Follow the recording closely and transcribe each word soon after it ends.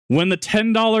when the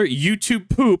 $10 YouTube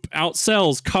poop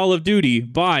outsells Call of Duty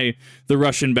by the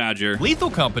Russian Badger.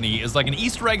 Lethal Company is like an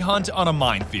Easter egg hunt on a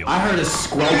minefield. I heard a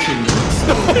squelching.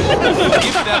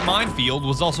 If that minefield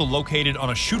was also located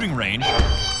on a shooting range.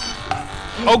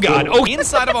 Oh god, oh,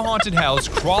 inside of a haunted house,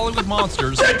 crawling with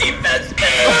monsters.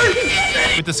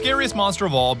 With the scariest monster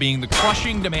of all being the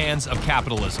crushing demands of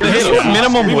capitalism. Is this what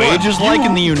minimum wage is like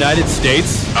in the United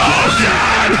States?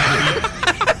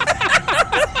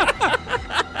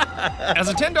 As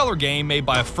a $10 game made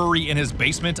by a furry in his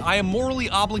basement, I am morally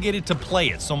obligated to play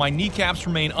it so my kneecaps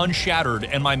remain unshattered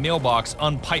and my mailbox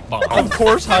unpipe-bombed. Of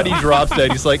course, Heidi drops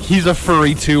that. He's like, he's a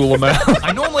furry too, Lamau.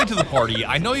 I know I'm late to the party.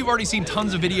 I know you've already seen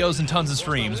tons of videos and tons of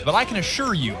streams, but I can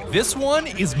assure you, this one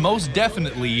is most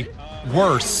definitely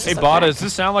worse. Hey, Bada, does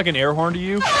this sound like an air horn to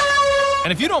you?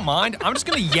 And if you don't mind, I'm just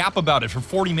gonna yap about it for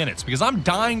 40 minutes because I'm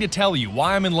dying to tell you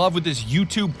why I'm in love with this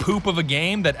YouTube poop of a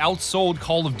game that outsold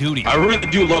Call of Duty. I really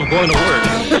do love going to work.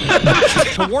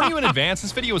 To warn you in advance,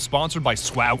 this video is sponsored by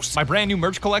Swouse, my brand new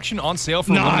merch collection on sale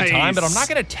for a limited time, but I'm not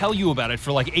gonna tell you about it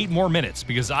for like 8 more minutes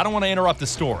because I don't want to interrupt the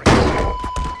story.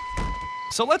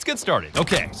 So let's get started.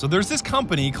 Okay, so there's this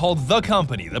company called The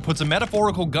Company that puts a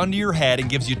metaphorical gun to your head and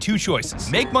gives you 2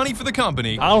 choices. Make money for the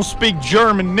company. I don't speak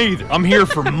German neither. I'm here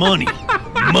for money.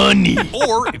 Money.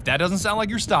 Or, if that doesn't sound like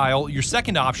your style, your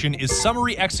second option is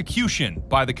summary execution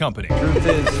by the company. Truth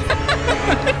is,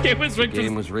 The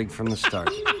game was rigged from the start.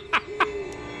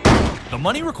 The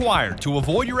money required to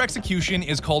avoid your execution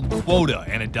is called quota,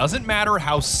 and it doesn't matter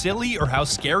how silly or how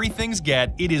scary things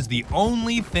get, it is the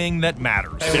only thing that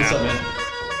matters. Hey, what's up, man?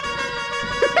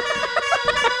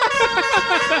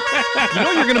 You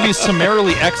know you're gonna be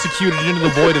summarily executed into the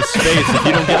void of space if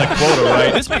you don't get a quota,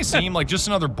 right? This may seem like just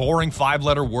another boring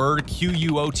 5-letter word,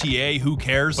 Q-U-O-T-A, who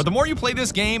cares? But the more you play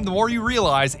this game, the more you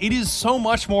realize it is so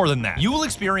much more than that. You will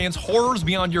experience horrors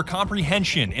beyond your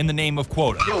comprehension in the name of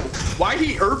quota. Yo, why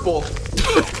he Urkel?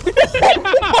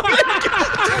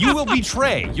 You will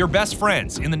betray your best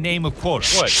friends in the name of quota.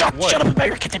 Shut up,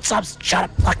 Bagger, get them subs. Shut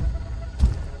up. Fuck.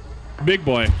 Big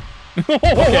boy.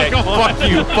 Okay, fuck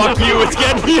you,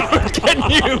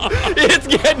 it's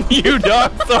getting you,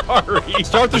 dog, sorry.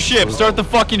 Start the ship, start the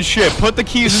fucking ship, put the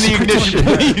keys in the ignition,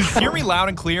 please. Hear me loud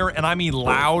and clear, and I mean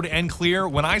loud and clear,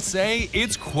 when I say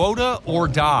it's quota or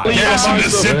die. Yes, in the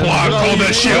Ziploc, call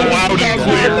that shit loud and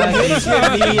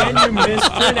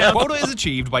clear. Quota is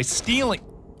achieved by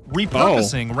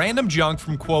repurposing random junk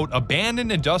from, quote, abandoned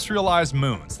industrialized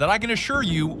moons that I can assure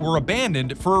you were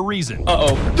abandoned for a reason.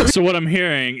 So what I'm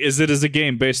hearing is it is a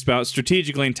game based about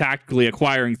strategically and tactically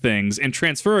acquiring things and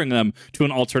transferring them to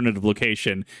an alternative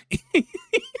location.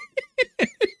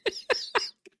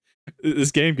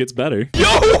 This game gets better. Yo!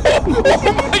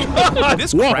 Oh my god!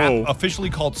 This crap,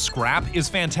 officially called scrap, is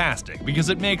fantastic because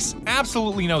it makes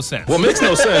absolutely no sense. What makes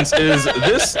no sense is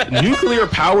this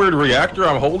nuclear-powered reactor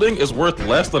I'm holding is worth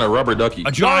less than a rubber ducky.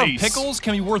 A jar of pickles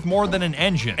can be worth more than an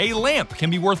engine. A lamp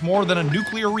can be worth more than a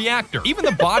nuclear reactor. Even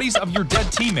the bodies of your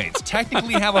dead teammates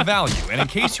technically have a value, and in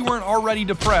case you weren't already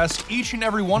depressed, each and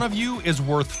every one of you is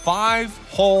worth 5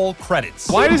 whole credits.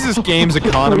 Why does this game's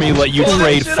economy let you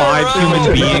trade 5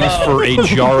 human beings for a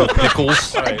jar of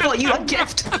pickles? I bought you a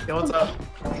gift. Yo, what's up?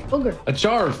 Booger. A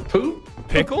jar of poop?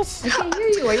 Pickles? I can't hear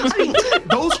you. Are you speaking?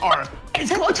 Those are. It's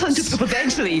got to turn to poop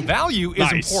eventually. Value is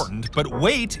important, but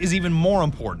weight is even more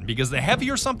important because the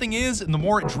heavier something is, the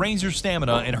more it drains your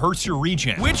stamina and hurts your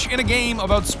regen. Which, in a game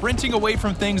about sprinting away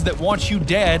from things that want you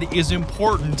dead, is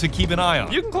important to keep an eye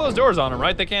on. You can close doors on them,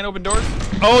 right? They can't open doors?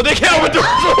 Oh, they can't open doors!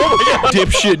 Oh my god!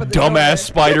 Dipshit, dumbass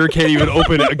spider can't even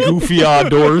open a goofy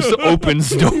doors, opens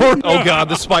door. Oh god,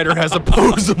 the spider has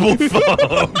opposable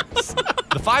thumbs.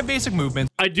 The 5 basic movements.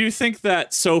 I do think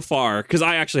that so far, because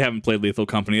I actually haven't played Lethal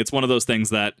Company, it's one of those things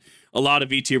that a lot of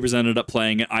VTubers ended up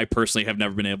playing it. I personally have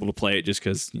never been able to play it just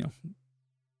because, you know,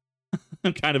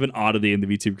 I'm kind of an oddity in the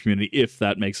VTuber community, if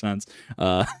that makes sense.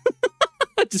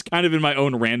 Just kind of in my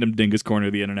own random dingus corner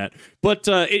of the internet. But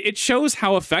it shows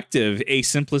how effective a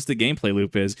simplistic gameplay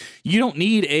loop is. You don't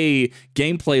need a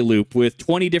gameplay loop with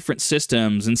 20 different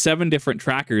systems and 7 different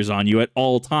trackers on you at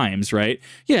all times, right?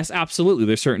 Yes, absolutely.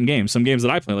 There's certain games, some games that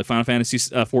I play, like Final Fantasy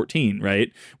 14,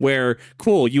 right? Where,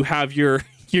 cool, you have your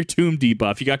tomb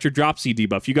debuff, you got your dropsy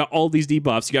debuff, you got all these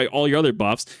debuffs, you got all your other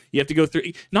buffs. You have to go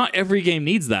through. Not every game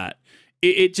needs that.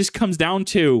 It just comes down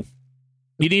to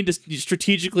you need to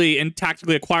strategically and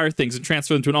tactically acquire things and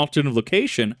transfer them to an alternative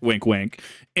location. Wink, wink.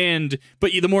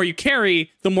 But the more you carry,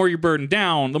 the more you're burdened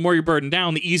down. The more you're burdened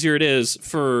down, the easier it is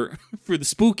for the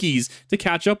spookies to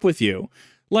catch up with you.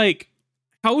 Like,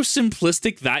 how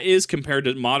simplistic that is compared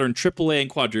to modern AAA and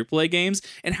quadruple A games,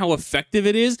 and how effective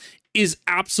it is is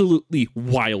absolutely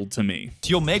wild to me.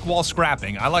 You'll make while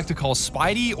scrapping, I like to call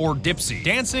Spidey or Dipsy.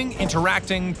 Dancing,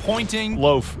 interacting, pointing.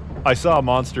 Loaf, I saw a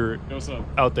monster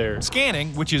out there.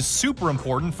 Scanning, which is super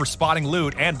important for spotting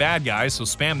loot and bad guys, so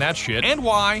spam that shit. And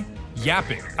why?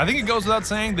 Yapping. I think it goes without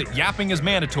saying that yapping is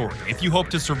mandatory if you hope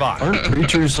to survive. Aren't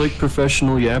preachers like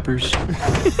professional yappers?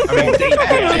 I mean, please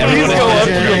go up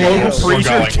to your local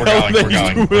preacher.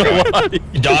 We're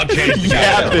going. Dog changed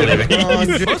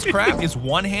the Most crap is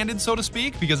one-handed, so to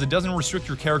speak, because it doesn't restrict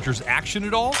your character's action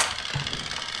at all.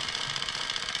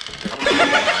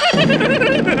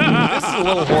 This is a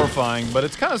little horrifying, but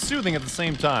it's kind of soothing at the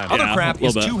same time. Other crap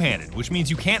is two-handed, which means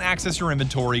you can't access your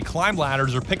inventory, climb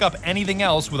ladders, or pick up anything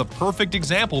else, with a perfect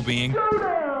example being...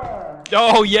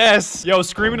 Oh, yes! Yo,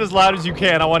 scream it as loud as you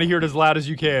can. I want to hear it as loud as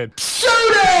you can.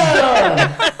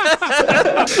 Soda!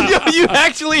 Yo, you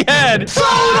actually had...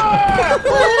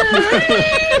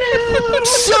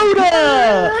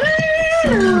 Soda!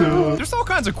 There's all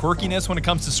kinds of quirkiness when it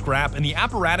comes to scrap, and the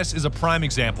apparatus is a prime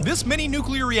example. This mini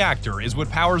nuclear reactor is what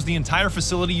powers the entire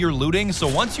facility you're looting, so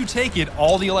once you take it,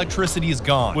 all the electricity is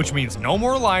gone, which means no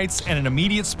more lights and an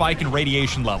immediate spike in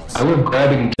radiation levels. I love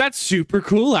grabbing. That's super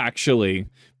cool, actually,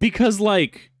 because,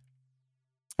 like,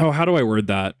 oh, how do I word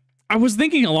that? I was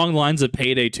thinking along the lines of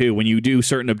Payday 2, when you do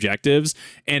certain objectives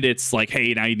and it's like,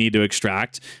 hey, now you need to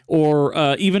extract,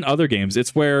 or even other games.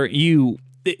 It's where you...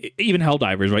 even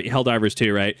Helldivers, right? Helldivers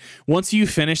 2, right? Once you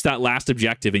finish that last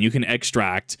objective and you can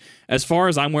extract, as far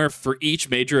as I'm aware, for each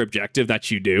major objective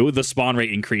that you do, the spawn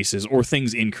rate increases or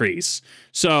things increase.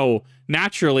 So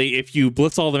naturally, if you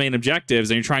blitz all the main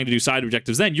objectives and you're trying to do side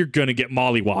objectives, then you're gonna get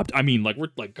mollywopped. I mean, like, we're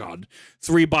like, God,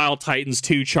 3 Bile Titans,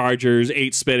 2 Chargers,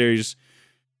 8 Spitters.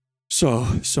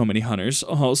 So many hunters.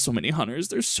 Oh, so many hunters.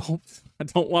 There's so... I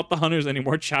don't want the hunters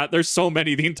anymore, chat. There's so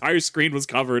many. The entire screen was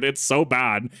covered. It's so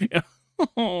bad.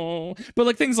 Oh, but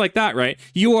like things like that, right?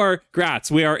 You are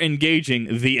Gratz. We are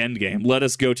engaging the end game. Let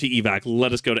us go to evac.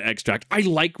 Let us go to extract. I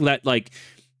like that. Like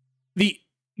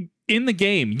in the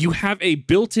game, you have a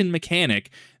built-in mechanic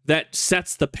that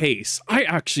sets the pace. I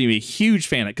actually am a huge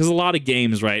fan of it because a lot of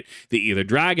games, right? They either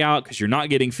drag out because you're not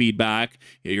getting feedback,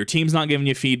 your team's not giving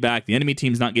you feedback, the enemy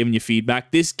team's not giving you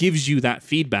feedback. This gives you that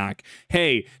feedback.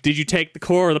 Hey, did you take the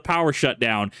core or the power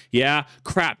shutdown? Yeah,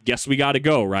 crap. Guess we got to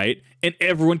go, right? And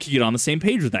everyone can get on the same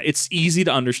page with that. It's easy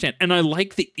to understand. And I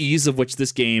like the ease of which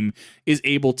this game is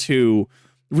able to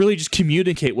really just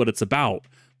communicate what it's about.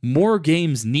 More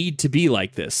games need to be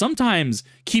like this. Sometimes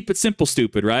keep it simple,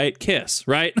 stupid, right? Kiss,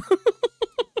 right?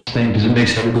 Because it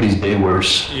makes everybody's day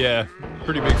worse. Yeah,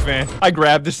 pretty big fan. I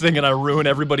grab this thing and I ruin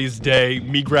everybody's day.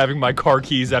 Me grabbing my car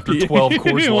keys after 12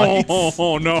 Coors Lights.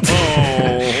 Oh, no.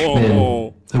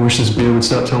 Man, I wish this beer would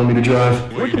stop telling me to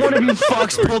drive. Which one of you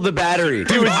fucks pulled the battery?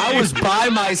 Dude, I was by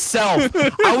myself.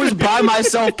 I was by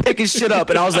myself picking shit up,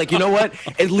 and I was like, you know what?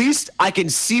 At least I can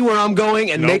see where I'm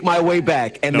going and make my way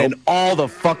back. And then all the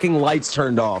fucking lights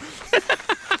turned off.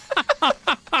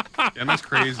 And that's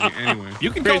crazy anyway.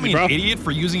 You can call me an idiot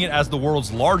for using it as the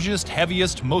world's largest,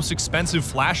 heaviest, most expensive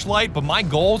flashlight, but my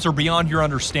goals are beyond your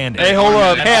understanding. Hey, hold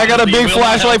up. Hey, I got a big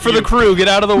flashlight for the crew. Get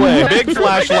out of the way. Big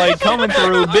flashlight coming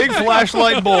through. Big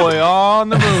flashlight boy on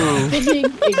the move. Big,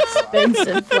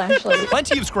 expensive flashlight.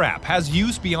 Plenty of scrap has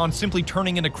use beyond simply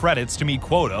turning into credits to meet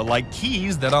quota, like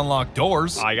keys that unlock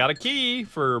doors. I got a key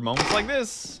for moments like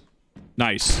this.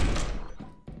 Nice.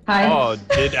 Hi. Oh,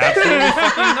 did absolutely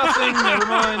fucking nothing. Never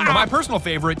mind. My personal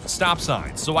favorite, stop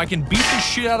signs, so I can beat the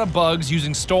shit out of bugs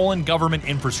using stolen government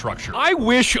infrastructure. I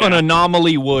wish an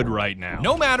anomaly would right now.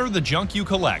 No matter the junk you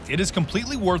collect, it is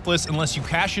completely worthless unless you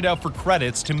cash it out for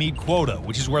credits to meet quota,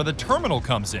 which is where the terminal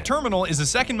comes in. Terminal is the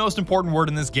second most important word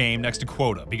in this game next to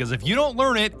quota, because if you don't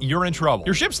learn it, you're in trouble.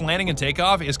 Your ship's landing and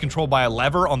takeoff is controlled by a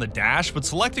lever on the dash, but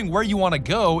selecting where you want to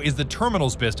go is the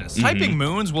terminal's business. Typing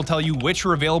moons will tell you which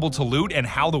are available to loot and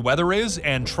how the weather is,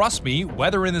 and trust me,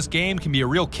 weather in this game can be a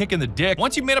real kick in the dick.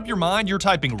 Once you've made up your mind, you're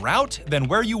typing route, then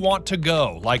where you want to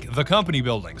go, like the company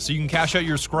building, so you can cash out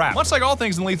your scrap. Much like all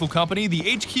things in Lethal Company, the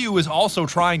HQ is also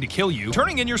trying to kill you.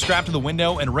 Turning in your scrap to the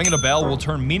window and ringing a bell will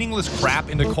turn meaningless crap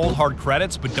into cold hard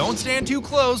credits, but don't stand too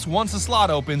close once the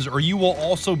slot opens or you will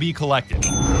also be collected.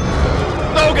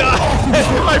 Oh god!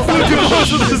 I flew too close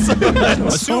to the sun.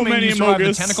 Assuming you survive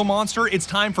the tentacle monster, it's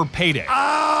time for payday.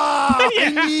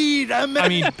 I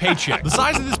mean, paycheck. The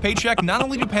size of this paycheck not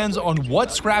only depends on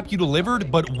what scrap you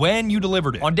delivered, but when you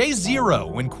delivered it. On day 0,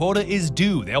 when quota is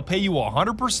due, they'll pay you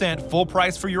 100% full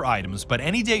price for your items, but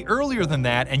any day earlier than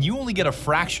that, and you only get a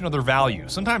fraction of their value,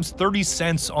 sometimes 30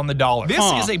 cents on the dollar.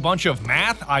 This is a bunch of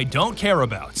math I don't care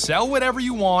about. Sell whatever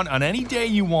you want on any day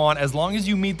you want, as long as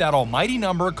you meet that almighty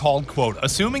number called quota.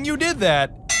 Assuming you did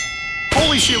that,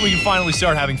 Holy shit, we can finally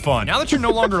start having fun. Now that you're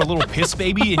no longer a little piss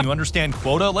baby and you understand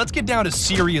quota, let's get down to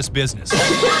serious business.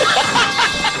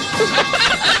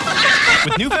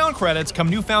 With newfound credits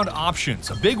come newfound options,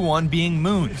 a big one being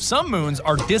moons. Some moons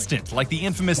are distant, like the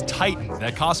infamous Titan,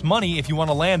 that cost money if you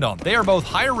want to land on them. They are both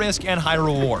higher risk and higher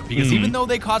reward, because even though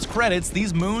they cost credits,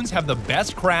 these moons have the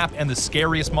best crap and the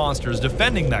scariest monsters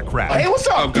defending that crap. Hey, what's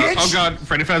up, bitch? Oh god,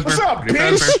 Freddy Fazbear. What's up, Freddy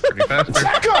bitch? Fazbear. Freddy Fazbear.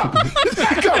 Back up!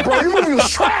 Back up, bro! You're moving the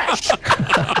trash!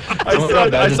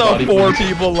 I saw 4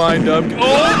 people lined up. Oh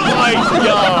my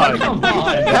god!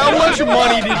 How much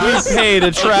money did we pay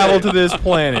to travel to this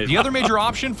planet? The other major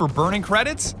option for burning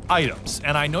credits? Items.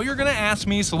 And I know you're gonna ask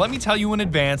me, so let me tell you in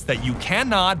advance that you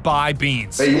cannot buy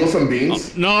beans. Hey, you want some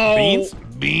beans? No.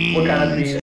 Beans? What kind of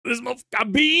beans? This motherfucker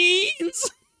got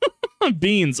beans.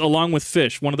 Beans, along with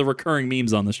fish, one of the recurring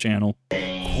memes on this channel.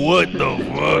 What the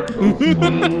fuck? What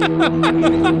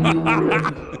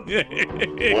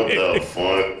the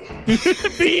fuck?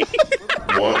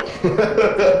 What?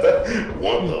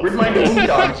 What the Where'd my moon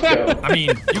dogs go? I mean,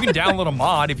 you can download a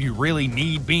mod if you really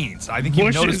need beans. I think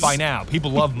you've noticed by now,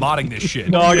 people love modding this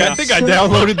shit. Dog, I think I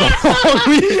downloaded the wrong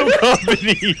lethal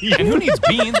company. And who needs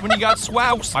beans when you got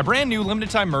Swouse? My brand new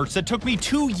limited time merch that took me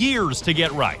 2 years to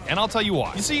get right. And I'll tell you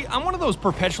why. You see, I'm one of those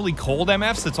perpetually cold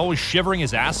MFs that's always shivering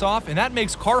his ass off, and that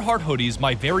makes Carhartt hoodies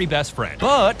my very best friend.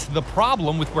 But the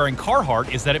problem with wearing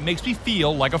Carhartt is that it makes me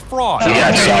feel like a fraud.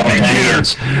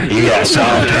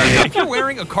 If you're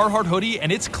wearing a Carhartt hoodie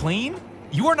and it's clean,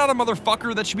 you are not a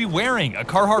motherfucker that should be wearing a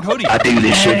Carhartt hoodie. I do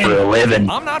this shit for a living.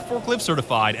 I'm not forklift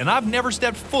certified, and I've never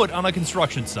stepped foot on a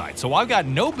construction site, so I've got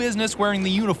no business wearing the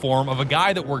uniform of a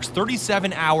guy that works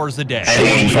 37 hours a day.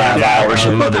 85 hours a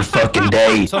motherfucking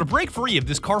day. So to break free of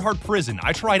this Carhartt prison,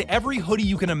 I tried every hoodie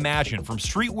you can imagine, from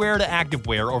streetwear to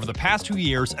activewear, over the past 2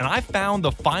 years, and I found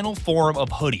the final form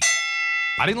of hoodie.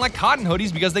 I didn't like cotton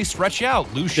hoodies because they stretch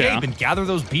out, lose shape, and gather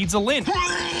those beads of lint.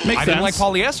 I didn't like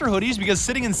polyester hoodies because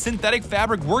sitting in synthetic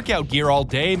fabric workout gear all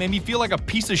day made me feel like a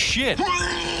piece of shit.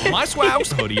 My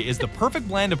Swouse hoodie is the perfect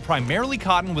blend of primarily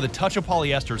cotton with a touch of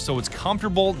polyester, so it's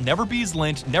comfortable, never beads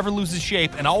lint, never loses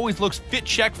shape, and always looks fit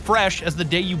check fresh as the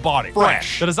day you bought it.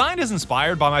 Fresh. The design is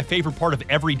inspired by my favorite part of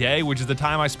every day, which is the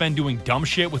time I spend doing dumb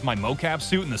shit with my mocap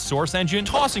suit and the Source engine,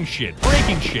 tossing shit,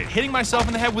 breaking shit, hitting myself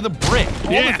in the head with a brick.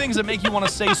 All the things that make you want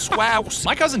to say Swouse.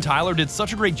 My cousin Tyler did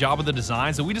such a great job with the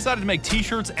designs that we decided to make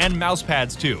t-shirts and mouse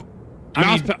pads too.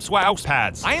 Swouse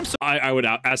pads. I would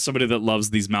ask somebody that loves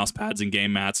these mouse pads and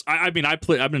game mats. I've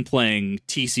been playing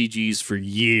TCGs for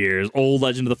years. Old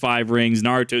Legend of the Five Rings,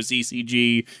 Naruto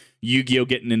CCG, Yu-Gi-Oh!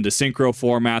 Getting into synchro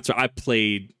formats. I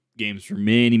played games for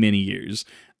many, many years.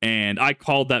 And I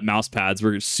called that mouse pads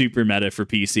were super meta for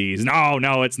PCs.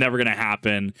 No, it's never gonna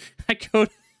happen.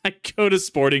 I go to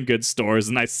sporting goods stores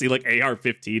and I see like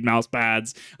AR-15 mouse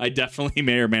pads. I definitely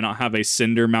may or may not have a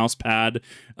Cinder mouse pad,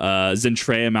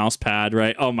 Zentrea mouse pad,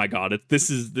 right? Oh my god, this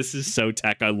is so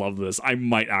tech. I love this. I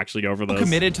might actually go for this. I'm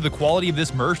committed to the quality of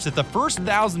this merch that the first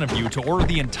 1,000 of you to order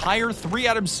the entire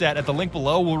 3-item set at the link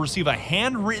below will receive a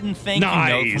handwritten thank you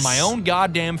note from my own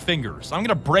goddamn fingers. I'm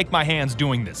gonna break my hands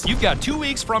doing this. You've got 2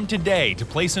 weeks from today to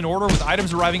place an order with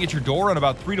items arriving at your door in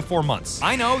about 3 to 4 months.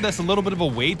 I know that's a little bit of a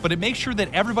wait, but it makes sure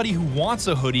that everybody who wants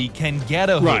a hoodie can get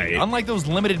a hoodie. Right. Unlike those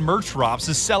limited merch drops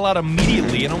that sell out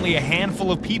immediately and only a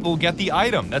handful of people get the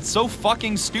item. That's so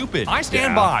fucking stupid. I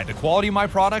stand by the quality of my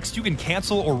products. You can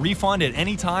cancel or refund at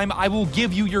any time. I will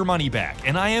give you your money back.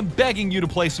 And I am begging you to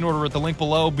place an order at the link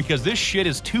below because this shit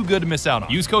is too good to miss out on.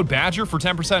 Use code BADGER for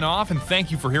 10% off, and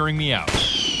thank you for hearing me out.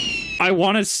 I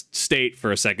want to state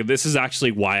for a second, this is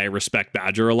actually why I respect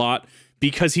Badger a lot.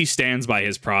 Because he stands by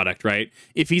his product, right?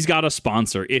 If he's got a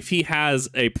sponsor, if he has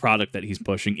a product that he's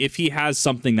pushing, if he has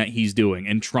something that he's doing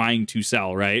and trying to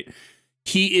sell, right?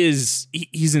 He's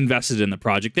invested in the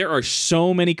project. There are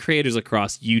so many creators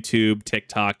across YouTube,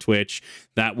 TikTok, Twitch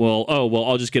that will, oh, well,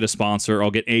 I'll just get a sponsor, I'll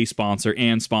get a sponsor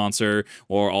and sponsor,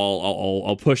 or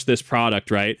I'll push this product,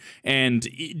 right? And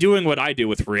doing what I do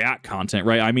with React content,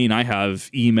 right? I mean, I have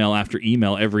email after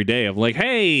email every day of like,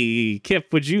 hey,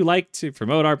 Kip, would you like to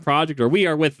promote our project? Or we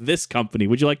are with this company.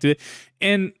 Would you like to?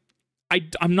 And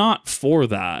I'm not for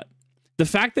that. The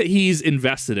fact that he's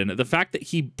invested in it, the fact that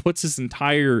he puts his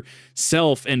entire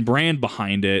self and brand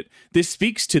behind it, this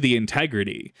speaks to the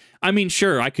integrity. I mean,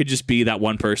 sure, I could just be that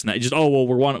one person that just, oh, well,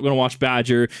 we're going to watch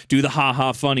Badger, do the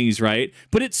ha-ha funnies, right?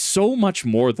 But it's so much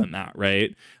more than that,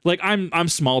 right? Like, I'm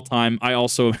small time. I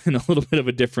also in a little bit of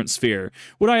a different sphere.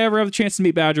 Would I ever have a chance to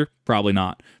meet Badger? Probably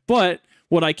not. But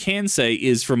what I can say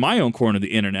is, from my own corner of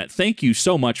the internet, thank you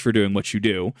so much for doing what you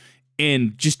do.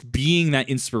 and just being that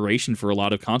inspiration for a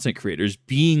lot of content creators,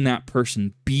 being that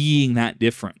person, being that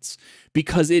difference,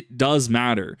 because it does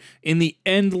matter in the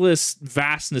endless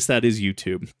vastness that is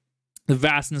YouTube, the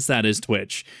vastness that is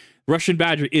Twitch.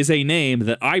 RussianBadger is a name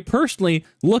that I personally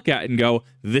look at and go,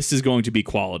 this is going to be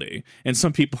quality. And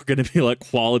some people are going to be like,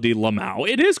 quality Lamau.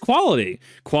 It is quality.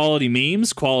 Quality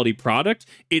memes, quality product.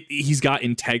 He's got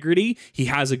integrity. He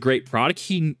has a great product.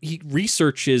 He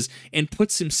researches and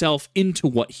puts himself into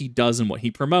what he does and what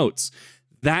he promotes.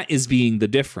 That is being the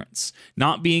difference.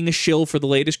 Not being a shill for the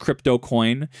latest crypto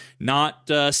coin, not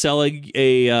selling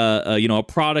a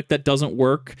product that doesn't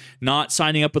work, not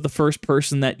signing up with the first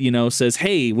person that, says,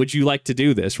 hey, would you like to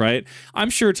do this, right? I'm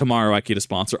sure tomorrow I get a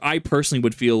sponsor. I personally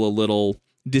would feel a little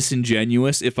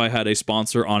disingenuous if I had a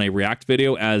sponsor on a React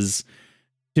video, as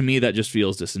to me that just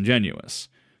feels disingenuous.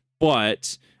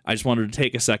 But I just wanted to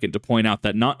take a second to point out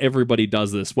that not everybody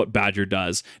does this, what Badger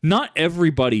does. Not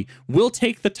everybody will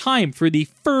take the time for the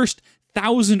first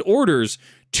 1,000 orders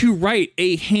to write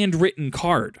a handwritten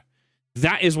card.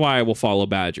 That is why I will follow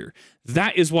Badger.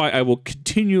 That is why I will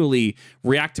continually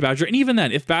react to Badger. And even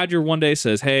then, if Badger one day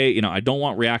says, hey, I don't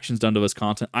want reactions done to this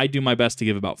content, I do my best to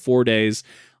give about 4 days.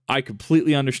 I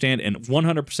completely understand and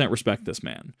 100% respect this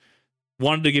man.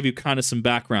 Wanted to give you kind of some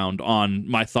background on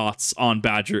my thoughts on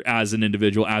Badger as an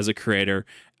individual, as a creator.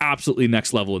 Absolutely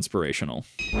next level inspirational.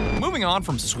 Moving on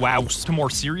from swouse to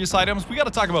more serious items, we gotta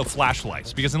talk about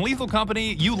flashlights, because in Lethal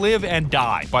Company, you live and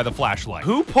die by the flashlight.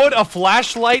 Who put a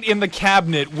flashlight in the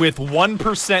cabinet with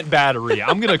 1% battery?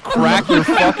 I'm gonna crack your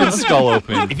fucking skull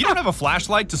open. If you don't have a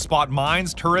flashlight to spot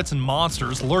mines, turrets, and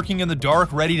monsters lurking in the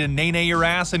dark, ready to nay-nay your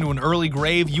ass into an early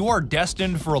grave, you are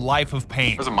destined for a life of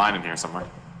pain. There's a mine in here somewhere.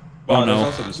 Oh no.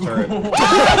 Also this turret.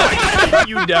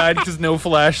 You died because no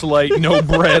flashlight, no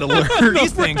bread alert.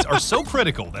 These things are so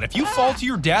critical that if you fall to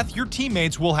your death, your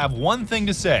teammates will have one thing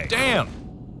to say. Damn,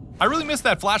 I really missed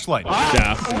that flashlight.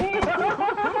 Yeah.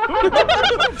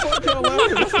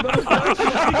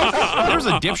 There's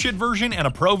a dipshit version and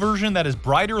a pro version that is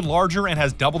brighter, larger, and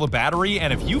has double the battery,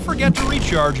 and if you forget to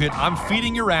recharge it, I'm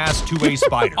feeding your ass to a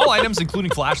spider. All items,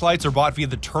 including flashlights, are bought via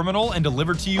the terminal and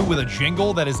delivered to you with a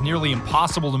jingle that is nearly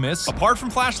impossible to miss. Apart from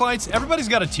flashlights, everybody's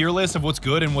got a tier list of what's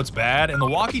good and what's bad, and the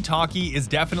walkie-talkie is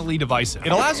definitely divisive.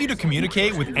 It allows you to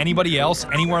communicate with anybody else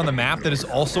anywhere on the map that is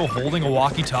also holding a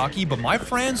walkie-talkie, but my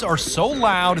friends are so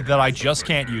loud that I just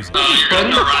can't use it.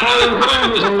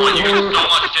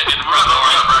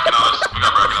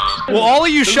 Will all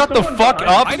of you shut the fuck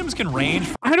up? Items can range.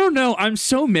 I don't know. I'm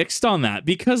so mixed on that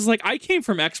because, like, I came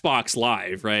from Xbox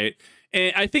Live, right?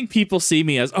 And I think people see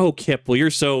me as, oh, Kip, well, you're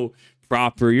so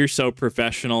proper, you're so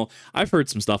professional. I've heard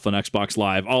some stuff on Xbox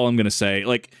Live. All I'm gonna say,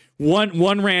 like,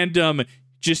 one random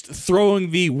just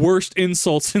throwing the worst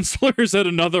insults and slurs at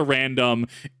another random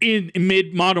in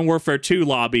mid Modern Warfare 2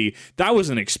 lobby. That was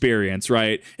an experience,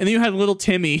 right? And then you had little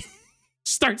Timmy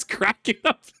starts cracking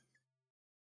up.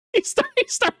 He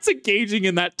starts engaging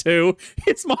in that too.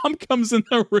 His mom comes in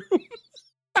the room.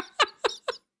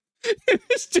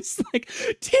 It's just like,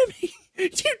 Timmy,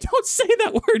 you don't say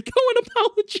that word. Go and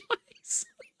apologize.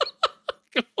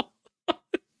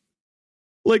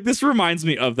 Like, this reminds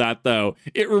me of that, though.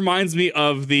 It reminds me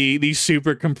of the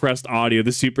super compressed audio,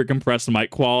 the super compressed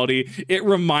mic quality. It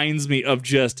reminds me of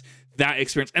just that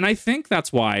experience. And I think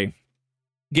that's why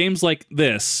games like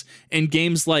this and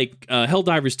games like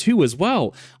Helldivers 2 as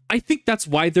well, I think that's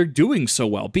why they're doing so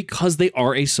well, because they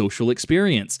are a social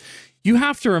experience. You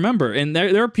have to remember, and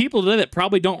there are people today that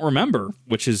probably don't remember,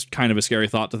 which is kind of a scary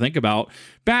thought to think about.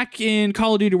 Back in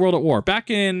Call of Duty World at War, back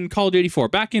in Call of Duty 4,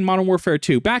 back in Modern Warfare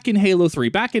 2, back in Halo 3,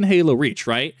 back in Halo Reach,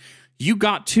 right? You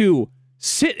got to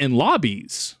sit in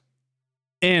lobbies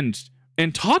and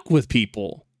talk with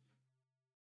people.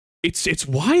 It's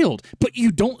wild, but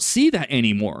you don't see that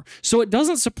anymore. So it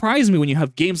doesn't surprise me when you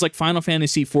have games like Final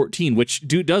Fantasy XIV, which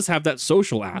does have that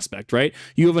social aspect, right?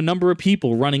 You have a number of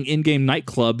people running in-game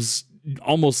nightclubs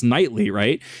almost nightly,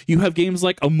 right? You have games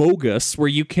like Among Us where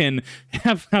you can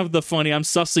have the funny I'm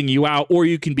sussing you out, or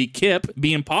you can be Kip,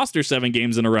 be imposter 7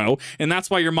 games in a row, and that's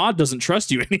why your mod doesn't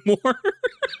trust you anymore.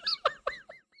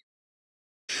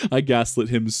 I gaslit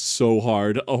him so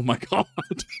hard. Oh my god.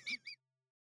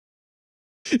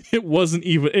 It wasn't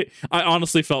even... I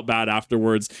honestly felt bad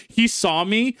afterwards. He saw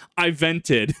me, I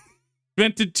vented.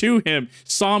 Vented to him,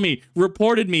 saw me,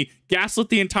 reported me, gaslit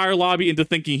the entire lobby into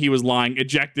thinking he was lying,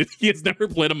 ejected. He has never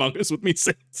played Among Us with me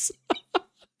since.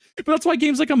 But that's why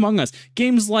games like Among Us,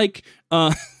 games like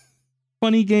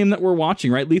funny game that we're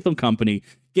watching, right? Lethal Company,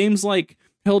 games like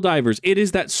Helldivers. It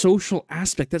is that social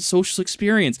aspect, that social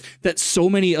experience that so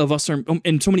many of us are,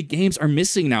 and so many games are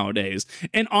missing nowadays.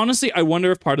 And honestly, I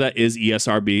wonder if part of that is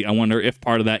ESRB. I wonder if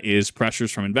part of that is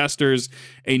pressures from investors,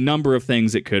 a number of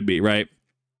things it could be, right?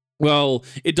 Well,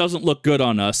 it doesn't look good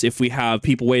on us if we have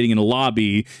people waiting in a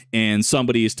lobby and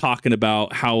somebody is talking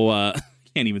about how, I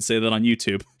can't even say that on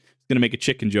YouTube. Going to make a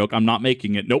chicken joke. I'm not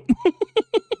making it. Nope.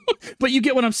 But you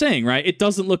get what I'm saying, right? It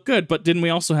doesn't look good. But didn't we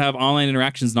also have online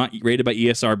interactions not rated by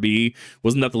ESRB?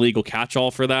 Wasn't that the legal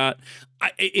catch-all for that?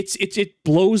 It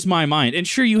blows my mind. And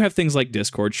sure, you have things like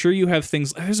Discord. Sure, you have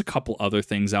things. There's a couple other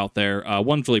things out there.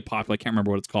 One's really popular. I can't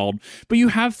remember what it's called. But you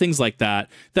have things like that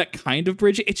that kind of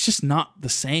bridge it. It's just not the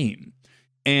same.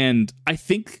 And I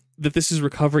think that this is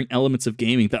recovering elements of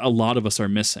gaming that a lot of us are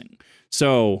missing.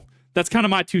 So that's kind of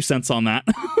my 2 cents on that.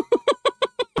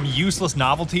 Useless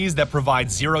novelties that provide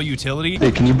zero utility.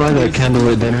 Hey, can you buy that candle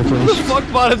at dinner, please? Who the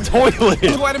fuck bought a toilet?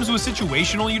 2 items with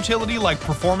situational utility, like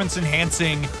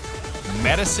performance-enhancing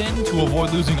medicine to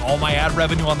avoid losing all my ad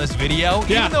revenue on this video,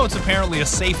 even though it's apparently a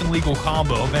safe and legal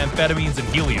combo of amphetamines and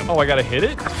helium. Oh, I gotta hit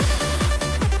it?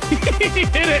 He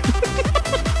hit it!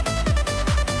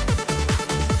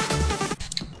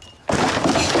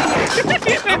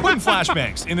 I'm putting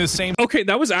flashbangs in the same. Okay,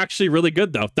 that was actually really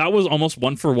good, though. That was almost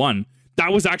 1 for 1.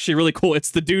 That was actually really cool.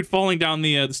 It's the dude falling down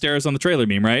the stairs on the trailer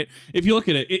meme, right? If you look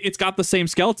at it, it's got the same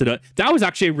skeleton. That was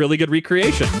actually a really good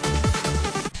recreation.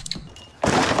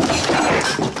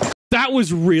 That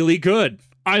was really good.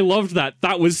 I loved that.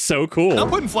 That was so cool. I'm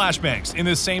putting flashbangs in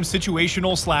the same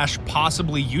situational /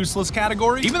 possibly useless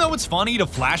category. Even though it's funny to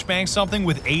flashbang something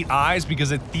with 8 eyes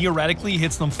because it theoretically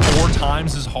hits them 4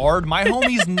 times as hard, my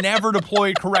homies never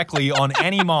deployed correctly on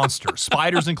any monster,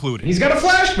 spiders included. He's got a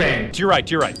flashbang. To your right,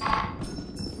 to your right.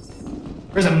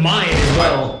 There's a mine as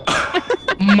well.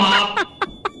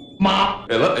 Mop.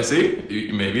 Hey, look, I see.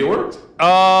 Maybe it worked.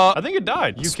 I think it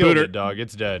died. You killed Scooter. it, dog.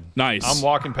 It's dead. Nice. I'm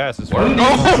walking past this. Oh, no,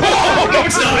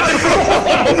 it's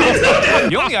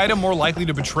not. The only item more likely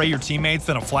to betray your teammates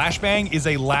than a flashbang is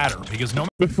a ladder, because no.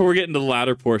 Before we get into the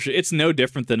ladder portion, it's no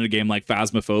different than a game like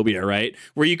Phasmophobia, right?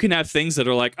 Where you can have things that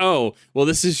are like, oh, well,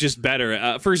 this is just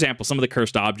better. For example, some of the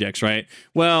cursed objects, right?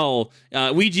 Well,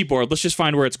 Ouija board. Let's just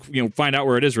find where it's, find out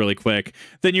where it is really quick.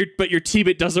 Then but your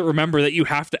teammate doesn't remember that you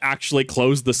have to actually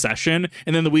close the session,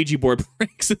 and then the Ouija board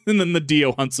breaks, and then the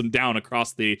Dio hunts them down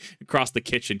across the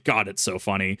kitchen. God, it's so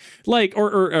funny. Like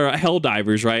or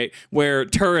Helldivers, right? Where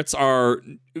turrets are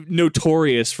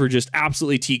notorious for just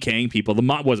absolutely TKing people.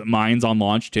 Was it mines on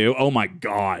launch too? Oh my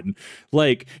god!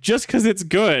 Like just because it's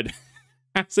good,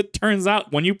 as it turns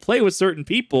out, when you play with certain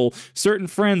people, certain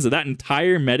friends, that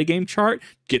entire metagame chart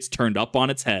gets turned up on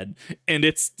its head, and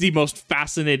it's the most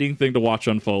fascinating thing to watch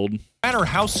unfold. No matter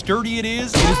how sturdy it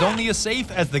is only as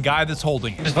safe as the guy that's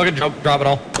holding it. Just fucking drop it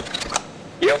all.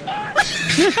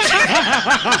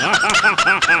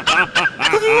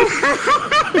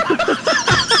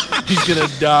 He's gonna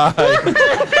die.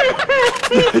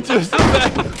 Just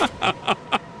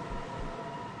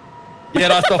You're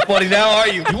not so funny now, are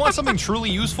you? You want something truly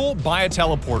useful? Buy a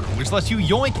teleporter, which lets you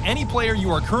yoink any player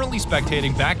you are currently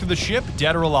spectating back to the ship,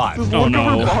 dead or alive. Oh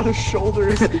no. On his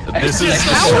shoulders. this is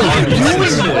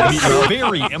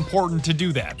Very important to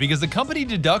do that, because the company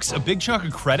deducts a big chunk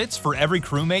of credits for every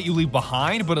crewmate you leave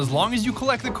behind, but as long as you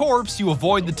collect the corpse, you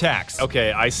avoid the tax.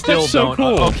 Okay, I still That's so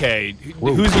don't. cool. Okay,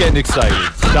 who's getting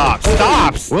excited? Stop!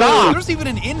 Stop! Stop! There's even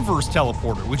an inverse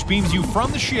teleporter, which beams you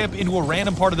from the ship into a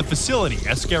random part of the facility,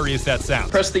 as scary as that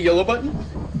sounds. Press the yellow button.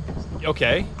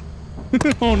 Okay.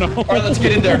 Oh no. All right, let's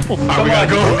get in there. All right, we gotta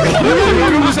go.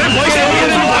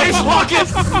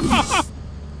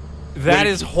 That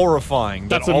is horrifying.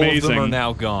 That's that all amazing. of them are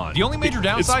now gone. The only major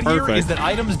downside here perfect. is that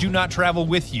items do not travel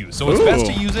with you, so it's best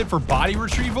to use it for body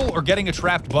retrieval or getting a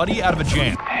trapped buddy out of a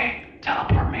jam. Hey,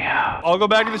 teleport me out. I'll go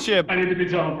back to the ship. I need to be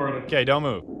teleported. Okay, don't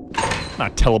move. I'm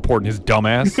not teleporting his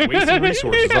dumbass. Wasting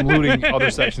resources. I'm looting other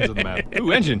sections of the map.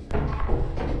 Ooh, engine.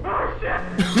 No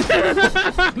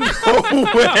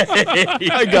way.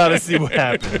 I gotta see what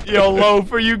happened. Yo,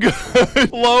 Loaf, are you good?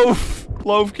 Loaf,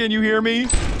 can you hear me?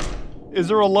 Is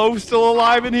there a Loaf still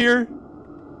alive in here?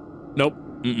 Nope.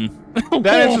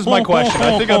 That answers my question.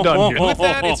 I think I'm done here. With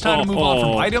that, it's time to move on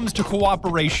from items to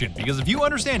cooperation, because if you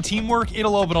understand teamwork,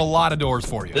 it'll open a lot of doors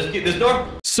for you. Let's get this door.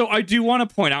 So I do want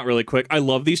to point out really quick, I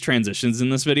love these transitions in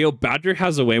this video. Badger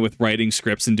has a way with writing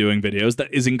scripts and doing videos that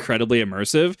is incredibly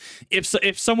immersive.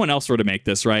 If someone else were to make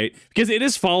this, right, because it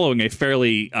is following a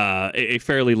fairly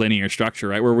linear structure,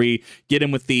 right, where we get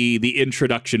in with the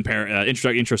introduction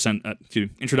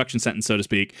introduction sentence, so to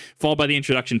speak, followed by the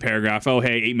introduction paragraph. Oh,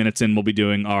 hey, 8 minutes in, we'll be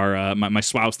doing our my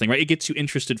swouse thing, right? It gets you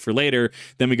interested for later.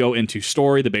 Then we go into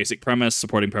story, the basic premise,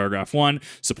 supporting paragraph 1.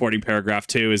 Supporting paragraph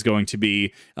 2 is going to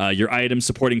be your items.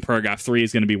 Supporting paragraph 3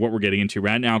 is going to be what we're getting into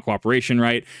right now, cooperation,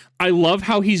 right? I love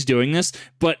how he's doing this,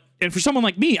 and for someone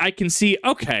like me, I can see,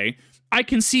 okay, I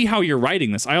can see how you're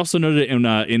writing this. I also noted it in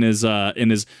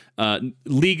his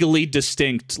legally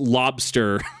distinct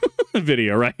lobster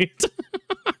video, right?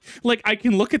 Like, I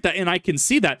can look at that and I can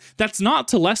see that. That's not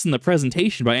to lessen the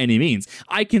presentation by any means.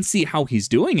 I can see how he's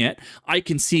doing it. I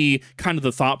can see kind of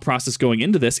the thought process going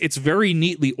into this. It's very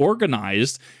neatly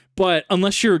organized, but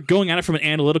unless you're going at it from an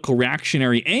analytical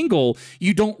reactionary angle,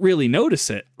 you don't really notice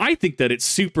it. I think that it's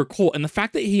super cool. And the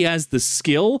fact that he has the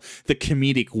skill, the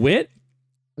comedic wit,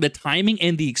 the timing,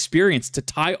 and the experience to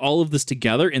tie all of this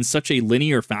together in such a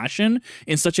linear fashion,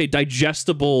 in such a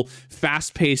digestible,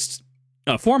 fast-paced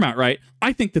format, right?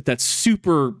 I think that that's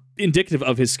super indicative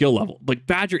of his skill level. Like,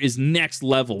 Badger is next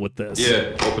level with this.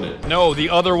 Yeah, open it. No, the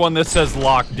other one that says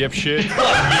lock, dipshit.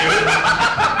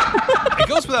 It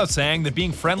goes without saying that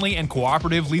being friendly and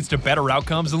cooperative leads to better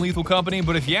outcomes in Lethal Company,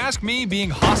 but if you ask me,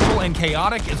 being hostile and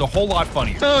chaotic is a whole lot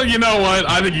funnier. Oh, you know what?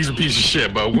 I think he's a piece of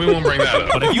shit, but we won't bring that up.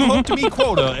 But if you hope to meet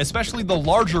quota, especially the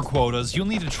larger quotas, you'll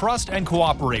need to trust and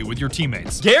cooperate with your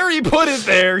teammates. Gary put it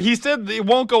there. He said it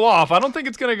won't go off. I don't think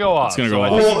it's going to go off. It's going to go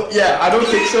off. Well, yeah, I don't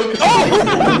think so.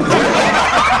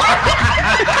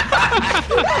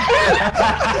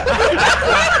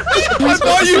 I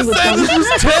thought you said this was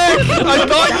tech. I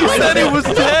thought you said it was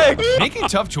tech. Making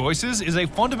tough choices is a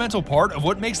fundamental part of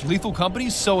what makes Lethal Company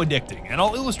so addicting, and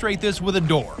I'll illustrate this with a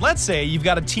door. Let's say you've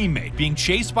got a teammate being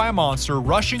chased by a monster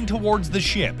rushing towards the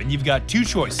ship, and you've got two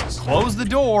choices. Close the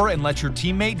door and let your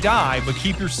teammate die, but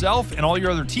keep yourself and all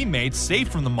your other teammates safe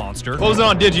from the monster. Close it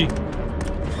on, Digi.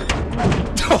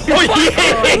 Oh,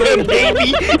 yeah,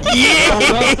 baby!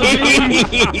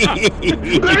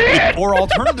 Yeah! Or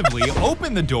alternatively,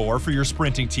 open the door for your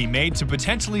sprinting teammate to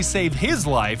potentially save his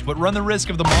life, but run the risk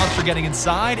of the monster getting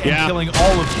inside and killing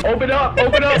all of you. Open up,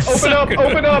 open up, open up,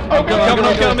 open up, open up.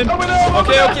 I'm coming.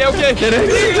 Okay. Get in.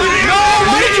 No,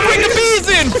 why did you bring the bees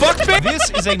in? Fuck.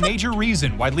 This is a major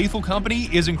reason why Lethal Company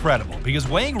is incredible, because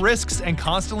weighing risks and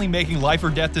constantly making life or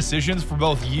death decisions for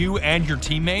both you and your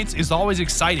teammates is always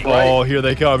exciting. Oh, here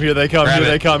they come. Here they come. Here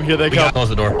they come. Here they come. Close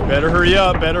the door. Better hurry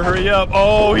up. Better hurry up.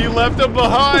 Oh, he left him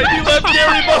behind. He left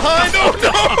Gary behind. Oh,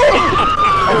 no.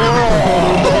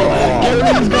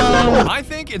 I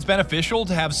think it's beneficial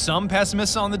to have some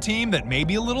pessimists on the team that may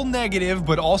be a little negative,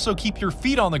 but also keep your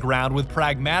feet on the ground with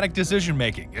pragmatic decision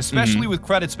making, especially with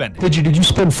credit spending. Did you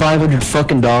spend $500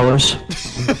 fucking dollars?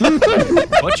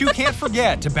 But you can't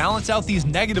forget to balance out these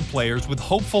negative players with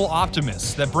hopeful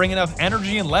optimists that bring enough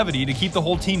energy and levity to keep the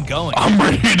whole team going. I'm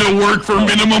ready to work for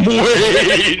minimum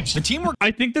wage. The teamwork.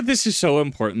 I think that this is so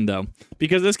important, though,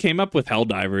 because this came up with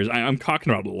Helldivers. I'm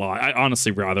talking about it a lot. I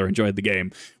honestly rather enjoyed the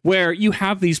game, where you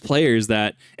have these players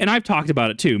that, and I've talked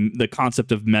about it too, the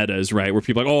concept of metas, right? Where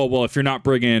people are like, oh, well, if you're not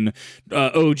bringing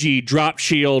OG drop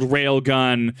shield,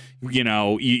 railgun, you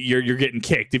know, you're getting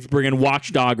kicked. If you bring in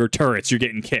watchdog or turrets, you're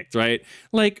getting kicked, right?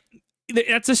 Like,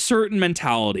 that's a certain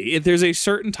mentality. If there's a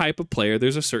certain type of player,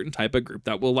 there's a certain type of group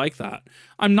that will like that.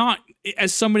 I'm not,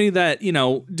 as somebody that, you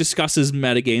know, discusses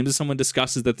metagames, as someone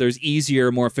discusses that there's easier,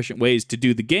 more efficient ways to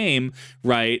do the game,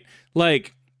 right?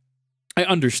 Like, I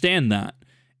understand that.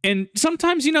 And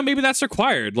sometimes, you know, maybe that's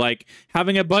required. Like,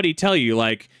 having a buddy tell you,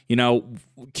 like, you know,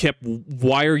 Kip,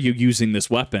 why are you using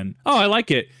this weapon? Oh, I like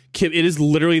it. Kip, it is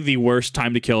literally the worst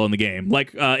time to kill in the game.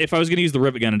 Like, if I was going to use the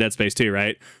rivet gun in Dead Space 2,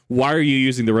 right? Why are you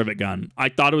using the rivet gun? I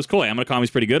thought it was cool. Ammonikomi's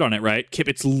pretty good on it, right? Kip,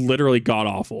 it's literally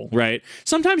god-awful, right?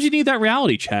 Sometimes you need that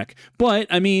reality check. But,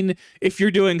 I mean, if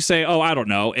you're doing, say, oh, I don't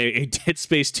know, a Dead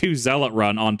Space 2 Zealot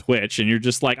run on Twitch, and you're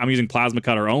just like, I'm using Plasma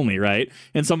Cutter only, right?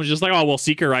 And someone's just like, oh, well,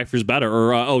 Seeker Rifle's better,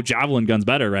 or, oh, Javelin Gun's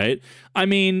better, right? I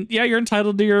mean, yeah, you're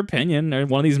entitled to your opinion.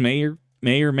 One of these may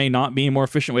or may not be a more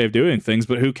efficient way of doing things,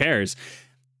 but who cares?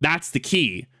 That's the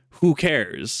key. Who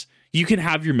cares? You can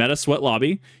have your meta sweat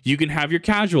lobby. You can have your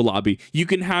casual lobby. You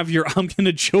can have your I'm going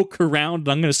to joke around and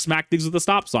I'm going to smack things with a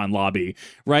stop sign lobby,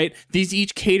 right? These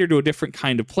each cater to a different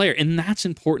kind of player. And that's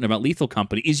important about Lethal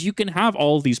Company is you can have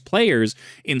all of these players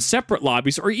in separate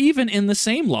lobbies or even in the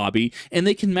same lobby, and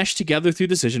they can mesh together through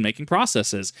decision-making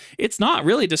processes. It's not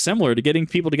really dissimilar to getting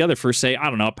people together for, say, I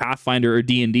don't know, a Pathfinder or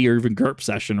D&D or even GURP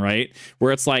session, right?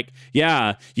 Where it's like,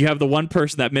 yeah, you have the one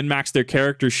person that min-maxed their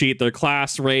character sheet, their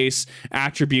class, race,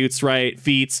 attributes, right,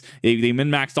 feats. They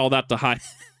min-maxed all that to high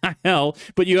hell,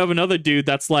 but you have another dude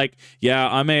that's like, yeah,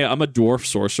 I'm a dwarf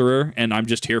sorcerer and I'm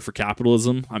just here for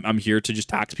capitalism. I'm here to just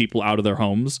tax people out of their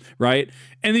homes, right?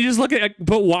 And you just look at,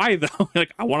 but why though?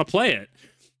 Like, I want to play it.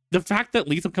 The fact that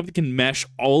Lethal Company can mesh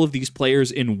all of these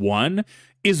players in one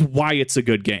is why it's a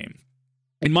good game.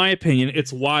 In my opinion,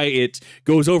 it's why it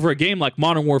goes over a game like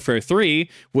Modern Warfare 3,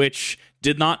 which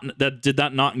did not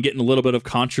get in a little bit of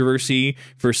controversy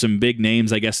for some big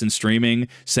names, I guess, in streaming,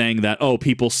 saying that, oh,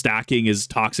 people stacking is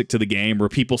toxic to the game or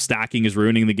people stacking is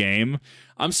ruining the game.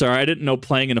 I'm sorry, I didn't know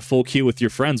playing in a full queue with your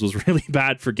friends was really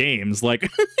bad for games.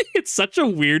 Like, it's such a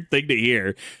weird thing to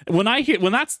hear. When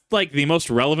that's like the most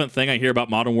relevant thing I hear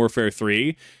about Modern Warfare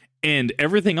 3, and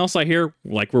everything else I hear,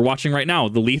 like we're watching right now,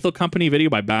 the Lethal Company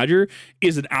video by Badger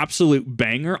is an absolute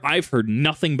banger. I've heard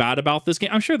nothing bad about this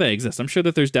game. I'm sure they exist. I'm sure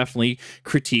that there's definitely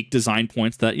critique design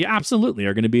points that, yeah, absolutely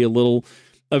are going to be a little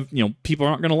of, you know, people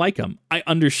aren't going to like them. I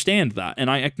understand that,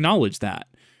 and I acknowledge that.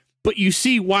 But you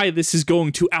see why this is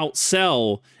going to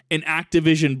outsell an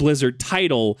Activision Blizzard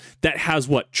title that has,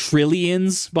 what,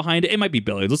 trillions behind it? It might be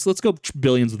billions. Let's go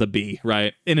billions with a B,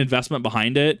 right? An investment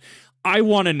behind it. I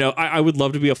want to know, I would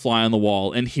love to be a fly on the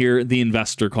wall and hear the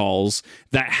investor calls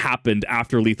that happened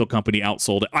after Lethal Company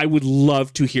outsold it. I would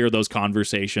love to hear those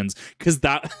conversations because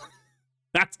that's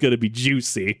going to be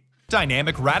juicy.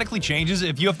 Dynamic radically changes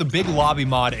if you have the big lobby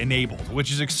mod enabled, which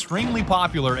is extremely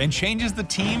popular and changes the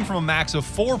team from a max of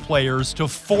 4 players to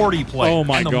 40 players. Oh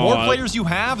my God. And the more players you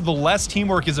have, the less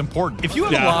teamwork is important. If you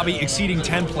have a lobby exceeding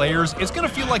 10 players, it's going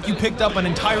to feel like you picked up an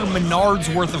entire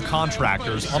Menards worth of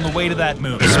contractors on the way to that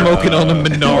moon. Smoking on the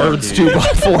Menards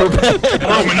 2x4 bed.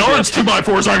 Bro, Menards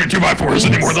 2x4s aren't even 2x4s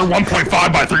anymore. They're 1.5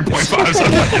 by 3.5s.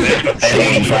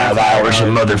 85 hours a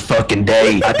motherfucking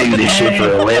day. I do this shit for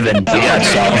a living. You got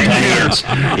soft hands.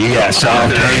 You got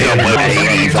soft hands.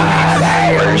 85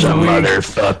 hours a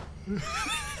motherfucker.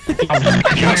 Brother,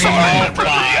 you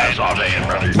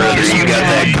got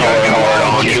that car hard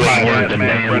on you. Ain't worth the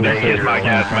man. Here's my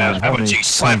gas mask. How about you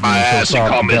slap my ass and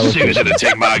call Miss Susan and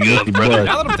take my gun, brother?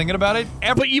 Now that I'm thinking about it,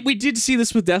 but we did see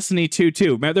this with Destiny 2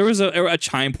 too. There was a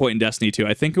chime point in Destiny 2.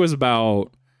 I think it was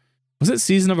about, was it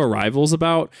Season of Arrivals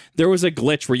about? There was a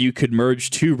glitch where you could merge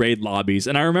 2 raid lobbies.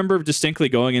 And I remember distinctly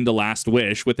going into Last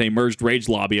Wish with a merged rage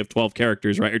lobby of 12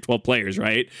 characters, right? Or 12 players,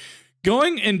 right?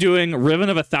 Going and doing Riven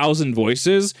of 1,000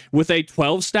 Voices with a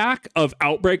 12 stack of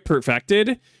Outbreak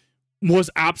Perfected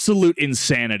was absolute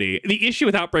insanity. The issue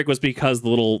with Outbreak was because the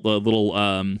little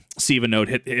Siva node,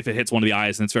 if it hits one of the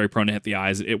eyes and it's very prone to hit the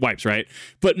eyes, it wipes, right?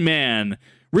 But man,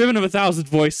 Riven of 1,000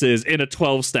 Voices in a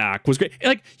 12 stack was great.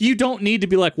 Like, you don't need to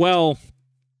be like, well,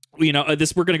 you know,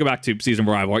 we're going to go back to Season of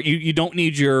Arrival. You don't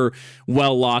need your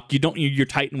well lock. You don't need your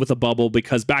Titan with a bubble,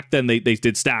 because back then they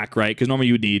did stack, right? Because normally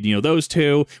you would need, you know, those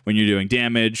two when you're doing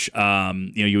damage. You know,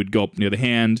 you would go up near the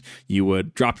hand, you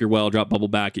would drop your well, drop bubble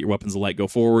back, get your weapons of light, go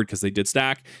forward, because they did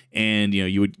stack, and you know,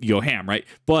 you would go ham, right?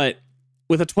 But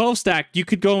with a 12 stack, you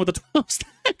could go in with a 12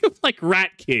 stack of like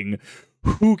Rat King.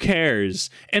 Who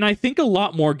cares? And I think a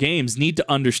lot more games need to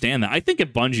understand that. I think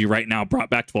if Bungie right now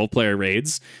brought back 12-player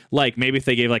raids, like maybe if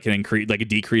they gave like a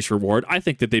decreased reward, I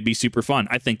think that they'd be super fun.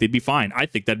 I think they'd be fine. I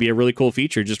think that'd be a really cool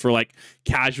feature just for like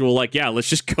casual, like, yeah, let's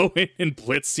just go in and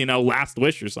blitz, you know, Last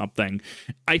Wish or something.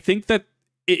 I think that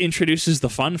it introduces the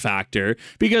fun factor,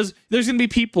 because there's going to be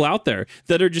people out there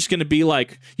that are just going to be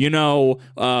like, you know,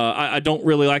 I don't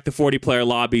really like the 40-player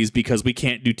lobbies because we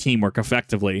can't do teamwork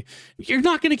effectively. You're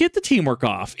not going to get the teamwork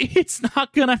off. It's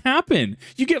not going to happen.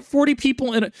 You get 40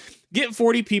 people in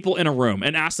a room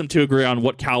and ask them to agree on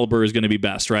what caliber is going to be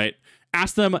best, right?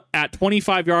 Ask them at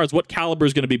 25 yards what caliber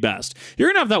is going to be best. You're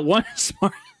going to have that one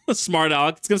smart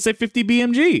aleck, it's going to say 50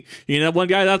 BMG. You know, one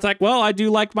guy that's like, well, I do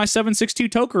like my 7.62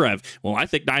 Tokarev. Well, I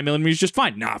think 9mm is just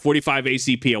fine. Nah, 45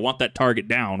 ACP. I want that target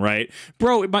down, right?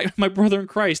 Bro, my brother in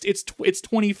Christ, it's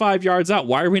 25 yards out.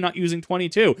 Why are we not using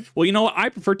 22? Well, you know what? I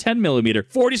prefer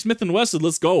 10mm. 40 Smith & Wesson,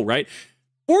 let's go, right?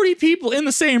 40 people in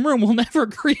the same room will never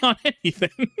agree on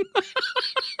anything.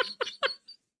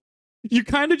 You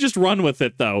kind of just run with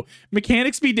it, though.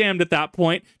 Mechanics be damned at that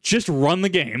point. Just run the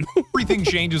game. Everything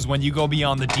changes when you go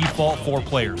beyond the default 4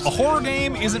 players. A horror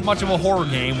game isn't much of a horror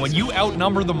game when you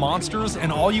outnumber the monsters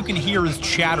and all you can hear is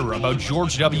chatter about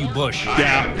George W. Bush.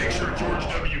 Yeah.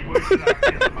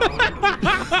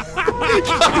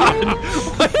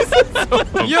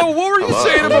 Yo, what were you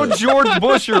saying about George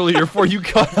Bush earlier before you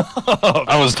cut up?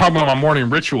 I was talking about my morning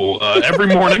ritual. Every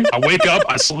morning, I wake up,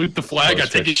 I salute the flag, I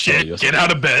take a shit, get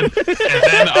out of bed, and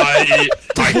then I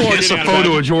kiss a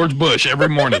photo of George Bush every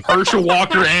morning. Herschel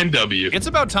Walker and W. It's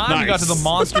about time we got to the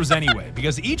monsters anyway,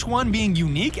 because each one being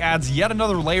unique adds yet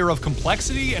another layer of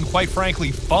complexity and, quite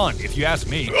frankly, fun, if you ask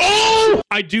me.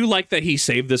 I do like that he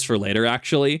saved this for later,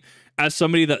 actually. As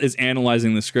somebody that is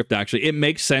analyzing the script, actually, it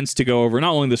makes sense to go over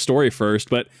not only the story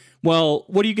first, but, well,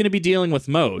 what are you going to be dealing with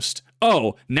most?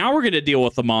 Oh, now we're going to deal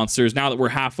with the monsters now that we're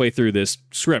halfway through this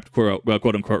script, quote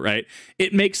unquote, right?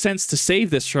 It makes sense to save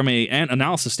this from an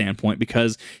analysis standpoint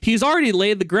because he's already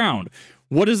laid the ground.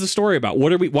 What is the story about?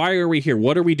 Why are we here?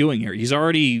 What are we doing here? He's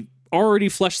already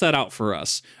fleshed that out for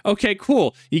us. Okay,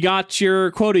 cool. You got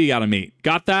your quota you got to meet.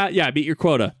 Got that? Yeah, meet your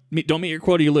quota. Don't meet your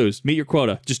quota, you lose. Meet your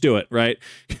quota. Just do it, right?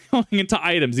 Going into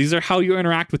items. These are how you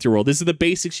interact with your world. These are the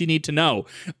basics you need to know.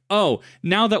 Oh,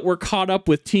 now that we're caught up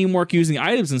with teamwork using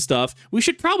items and stuff, we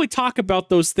should probably talk about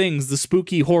those things, the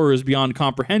spooky horrors beyond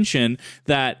comprehension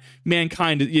that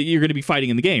mankind, you're going to be fighting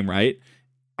in the game, right?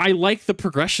 I like the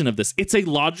progression of this. It's a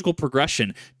logical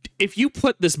progression. If you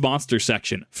put this monster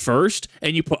section first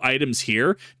and you put items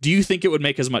here, do you think it would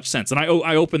make as much sense? And I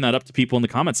open that up to people in the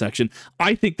comment section.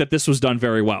 I think that this was done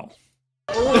very well.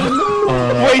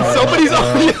 Wait, somebody's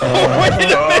on. Wait a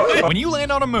minute. When you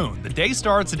land on a moon, the day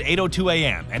starts at 8:02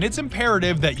 a.m. and it's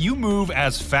imperative that you move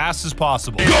as fast as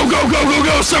possible. Go, go, go, go,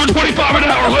 go! 725 an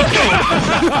hour, let's go!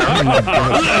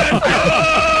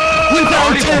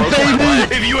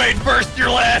 If you ain't first, you're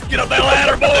last. Get up that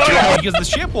ladder, boy! Because the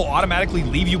ship will automatically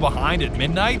leave you behind at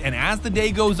midnight, and as the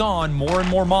day goes on, more and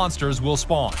more monsters will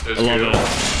spawn. I love it.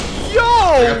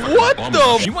 Yo, what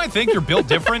the? You might think you're built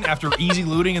different after easy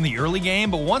looting in the early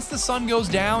game, but once the sun goes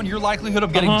down, your likelihood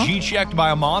of getting G-checked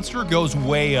by a monster goes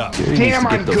way up. Damn,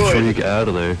 I'm good. Freak out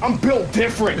of there. I'm built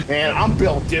different, man. I'm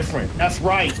built different. That's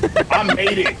right. I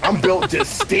made it. I'm built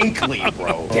distinctly,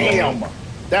 bro. Damn.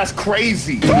 That's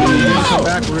crazy. Come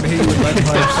back, we're gonna hit you with lead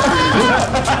pipes.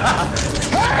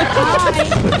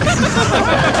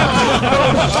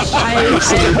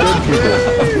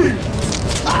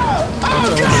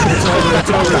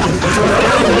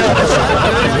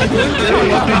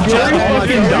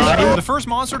 The first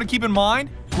monster to keep in mind,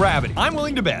 gravity. I'm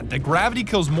willing to bet that gravity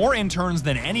kills more interns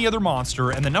than any other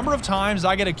monster, and the number of times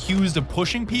I get accused of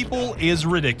pushing people is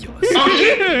ridiculous.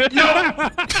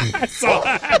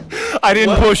 I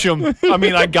didn't push him. I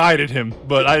mean, I guided him,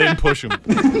 but I didn't push him.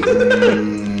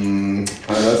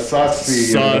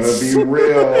 Sussy, I'm gonna be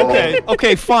real.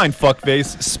 Okay, fine,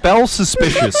 fuckface. Spell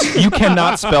suspicious. You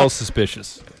cannot spell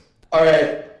suspicious. All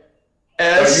right.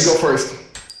 S. You go first.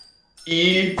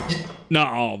 E. No,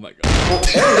 oh my god.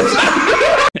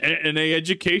 NA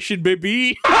education,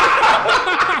 baby.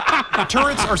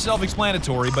 Turrets are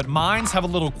self-explanatory, but mines have a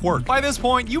little quirk. By this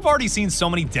point, you've already seen so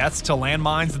many deaths to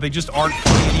landmines that they just aren't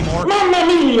funny anymore. Mamma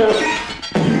mia!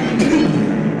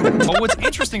 But what's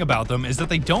interesting about them is that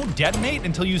they don't detonate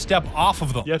until you step off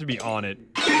of them. You have to be on it.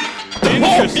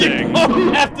 Interesting.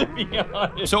 You have to be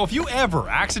on it. So if you ever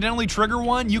accidentally trigger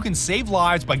one, you can save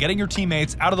lives by getting your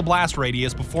teammates out of the blast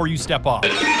radius before you step off.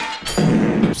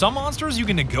 Some monsters you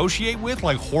can negotiate with,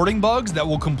 like hoarding bugs, that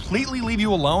will completely leave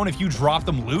you alone if you drop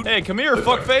them loot. Hey, come here,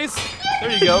 fuckface.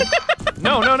 There you go.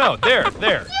 No.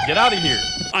 There. Get out of here.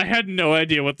 I had no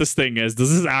idea what this thing is. Does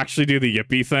this actually do the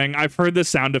yippee thing? I've heard this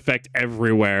sound effect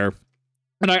everywhere,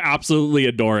 and I absolutely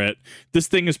adore it. This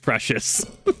thing is precious.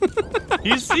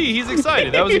 He's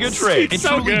excited. That was a good trade. It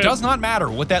truly does not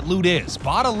matter what that loot is.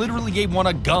 Bada literally gave one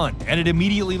a gun, and it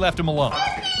immediately left him alone.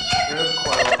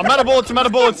 I'm out of bullets.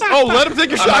 Oh, let him take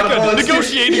your shotgun.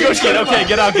 Negotiate. Okay,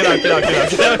 get out.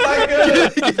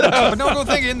 But don't go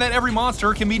thinking that every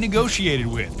monster can be negotiated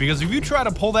with, because if you try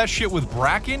to pull that shit with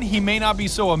Bracken, he may not be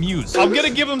so amused. I'm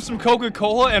gonna give him some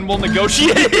Coca-Cola and we'll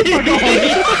negotiate.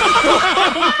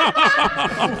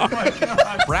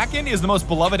 Bracken is the most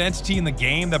beloved entity in the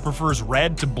game that prefers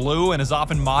red to blue and is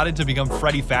often modded to become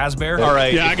Freddy Fazbear. All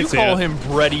right, yeah, if you call him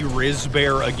Freddy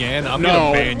Rizbear again, I'm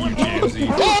gonna ban you,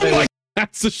 Jamesy.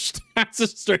 That's a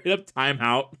straight up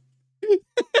timeout.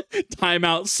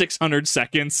 Timeout 600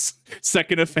 seconds.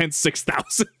 Second offense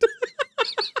 6,000.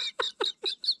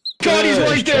 God, he's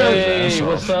right there. Hey,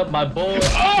 what's up, my boy?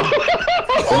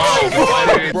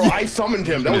 Bro, I summoned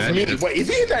him. That was me. Wait, is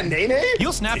he in that nene?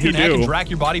 He'll snap your neck and drag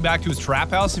your body back to his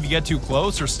trap house if you get too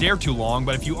close or stare too long,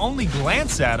 but if you only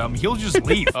glance at him, he'll just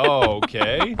leave.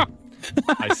 Okay.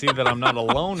 I see that I'm not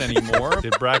alone anymore.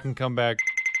 Did Bracken come back?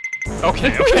 Okay,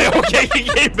 he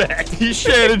came back. He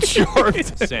shed short.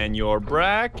 Senor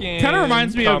Bracken. Kind of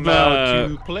reminds me of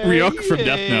Ryuk from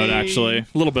Death Note, actually. A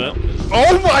little bit.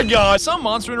 Oh my god! Some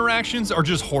monster interactions are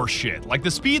just horseshit. Like the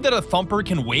speed that a thumper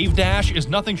can wave dash is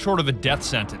nothing short of a death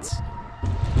sentence.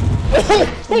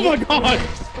 Oh my god!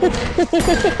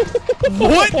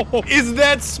 What is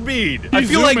that speed? I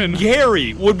feel like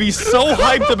Gary would be so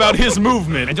hyped about his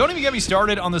movement. And don't even get me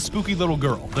started on the spooky little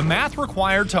girl. The math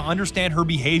required to understand her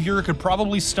behavior could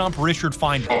probably stump Richard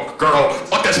Finder. Oh, girl,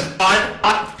 what this?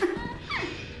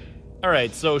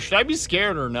 Alright, so should I be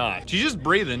scared or not? She's just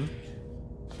breathing.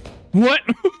 What?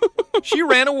 She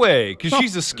ran away because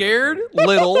she's a scared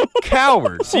little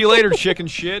coward. See you later, chicken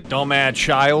shit. Dumbass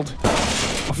child.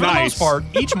 For the most part,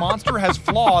 each monster has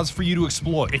flaws for you to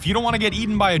exploit. If you don't want to get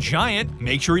eaten by a giant,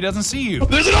 make sure he doesn't see you.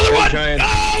 There's another one! Giant.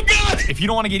 Oh, God! If you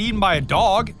don't want to get eaten by a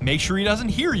dog, make sure he doesn't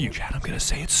hear you. Chad, I'm gonna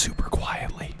say it super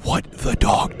quietly. What the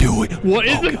dog doing? What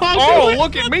is the dog doing? doing?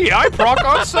 Look at me, I proc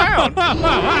on sound.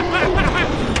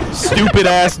 Stupid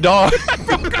ass dog.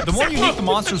 The more unique the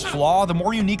monster's flaw, the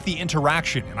more unique the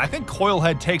interaction, and I think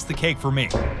Coilhead takes the cake for me.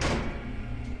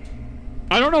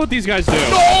 I don't know what these guys do. No,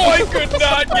 I could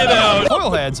not get out.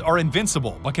 Coilheads are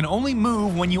invincible, but can only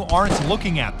move when you aren't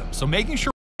looking at them, so making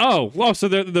sure. Oh, well, so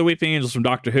they're the Weeping Angels from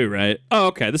Doctor Who, right? Oh,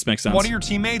 okay, this makes sense. One of your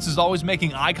teammates is always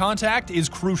making eye contact is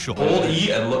crucial. Hold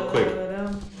E and look quick.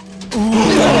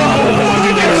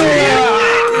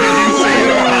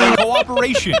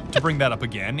 Cooperation, to bring that up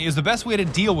again, is the best way to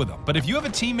deal with them. But if you have a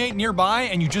teammate nearby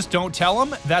and you just don't tell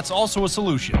them, that's also a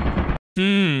solution.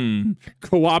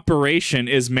 Cooperation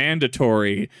is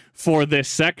mandatory for this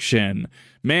section.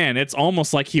 Man, it's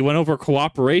almost like he went over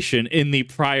cooperation in the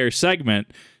prior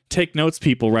segment. Take notes,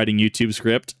 people writing YouTube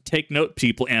script. Take note,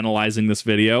 people analyzing this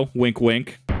video. Wink,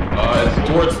 wink.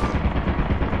 Towards.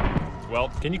 Well,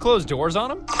 can you close doors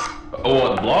on him? Oh,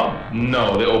 what, the block?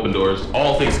 No, they open doors.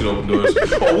 All things can open doors.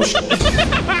 Oh, shit.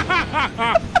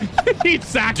 He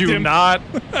sacked him. Do not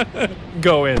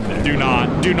go in there. Do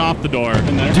not the door.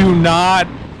 Do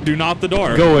not the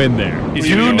door. go in there.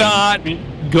 Do not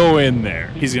go in there.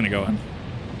 He's gonna go in.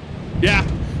 Yeah.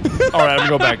 All right, I'm gonna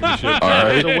go back to the ship. All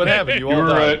right. So what happened? You all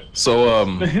died. Right. So,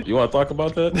 you want to talk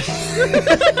about that?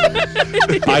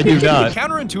 I do not.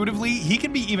 Counterintuitively, he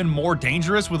can be even more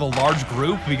dangerous with a large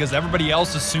group because everybody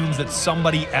else assumes that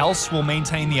somebody else will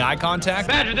maintain the eye contact.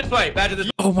 Badger this way, Badger this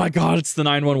way. Oh my god, it's the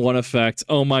 911 effect.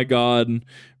 Oh my god.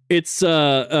 It's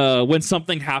when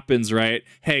something happens, right?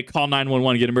 Hey, call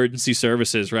 911, get emergency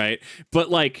services, right?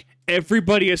 But like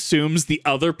everybody assumes the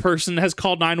other person has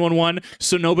called 911,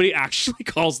 so nobody actually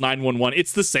calls 911.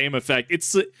 It's the same effect.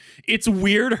 It's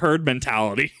weird herd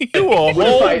mentality. You a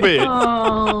whole bit.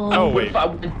 Oh, wait. If I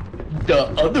went the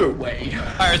other way.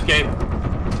 Fire escape.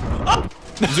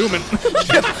 Zoom in.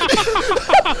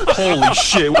 Holy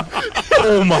shit.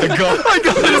 Oh my god. I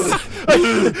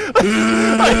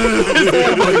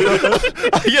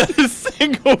get a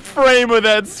single frame of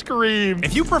that scream.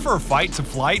 If you prefer fight to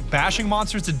flight, bashing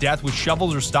monsters to death with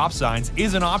shovels or stop signs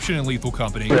is an option in Lethal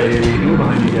Company. Hey,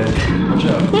 behind you guys. Watch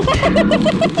out.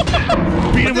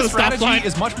 But this strategy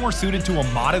is much more suited to a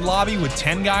modded lobby with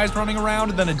 10 guys running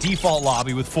around than a default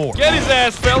lobby with 4. Get his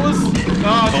ass, fellas.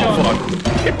 Oh, fuck.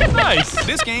 Nice.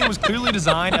 This game was clearly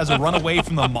designed as a run away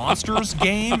from the monsters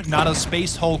game, not a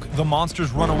Space Hulk, the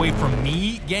monsters run away from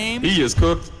me game. He is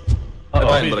cooked.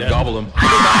 I'm gonna gobble him.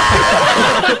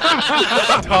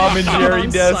 Tom and Jerry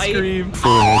death scream.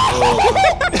 Tom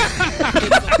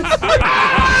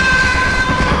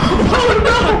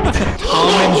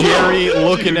and Jerry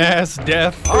looking ass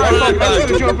death. Alright, fuck it, I'm just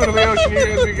gonna jump into the ocean. You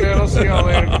guys be good. I'll see y'all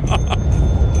later.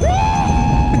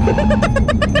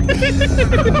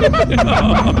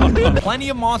 Plenty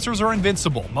of monsters are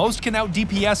invincible. Most can out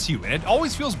DPS you, and it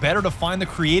always feels better to find the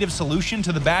creative solution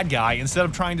to the bad guy instead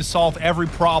of trying to solve every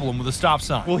problem with a stop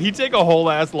sign. Will he take a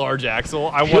whole ass large axle?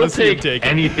 I want to see him take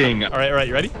anything. All right,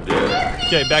 you ready? Yeah.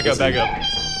 Okay, back up.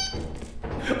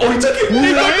 Oh, he took it!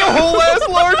 He took a whole ass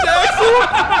large axle!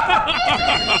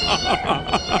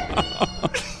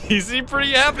 He seemed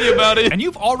pretty happy about it. And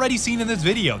you've already seen in this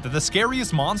video that the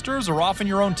scariest monsters are often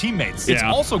your own teammates. It's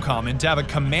also common to have a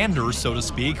commander, so to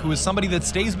speak, who is somebody that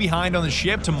stays behind on the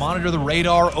ship to monitor the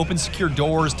radar, open secure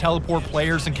doors, teleport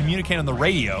players, and communicate on the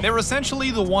radio. They're essentially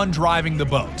the one driving the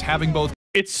boat, having both.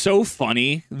 It's so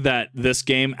funny that this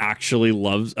game actually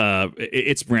loves,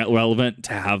 it's relevant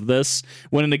to have this,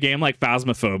 when in a game like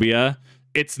Phasmophobia,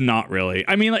 It's not really.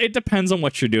 I mean, it depends on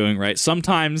what you're doing, right?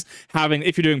 Sometimes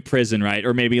if you're doing prison, right,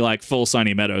 or maybe like full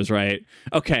Sunny Meadows, right?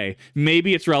 Okay,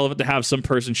 maybe it's relevant to have some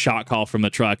person shot call from the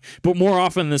truck, but more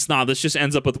often than not, this just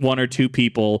ends up with 1 or 2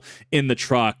 people in the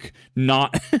truck,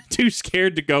 not too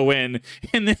scared to go in,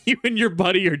 and then you and your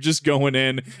buddy are just going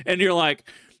in, and you're like,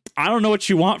 I don't know what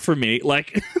you want from me,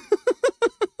 like.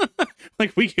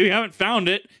 Like, we haven't found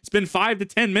it. It's been 5 to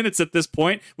 10 minutes at this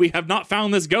point. We have not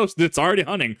found this ghost that's already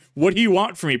hunting. What do you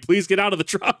want from me? Please get out of the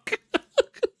truck.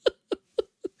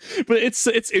 But it's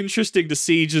interesting to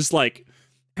see just like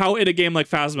how in a game like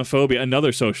Phasmophobia,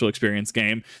 another social experience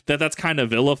game, that's kind of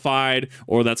vilified,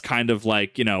 or that's kind of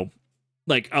like, you know,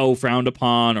 like, oh, frowned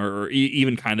upon, or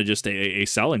even kind of just a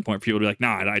selling point for people to be like,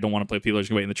 nah, I don't want to play with people who are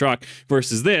just going to wait in the truck,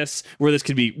 versus this, where this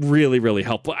could be really, really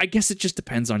helpful. I guess it just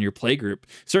depends on your play group.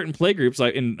 Certain play groups,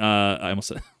 like in, I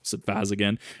almost said Phaz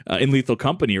again, in Lethal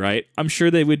Company, right? I'm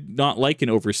sure they would not like an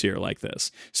overseer like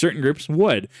this. Certain groups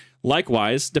would.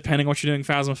 Likewise, depending on what you're doing in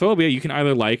Phasmophobia, you can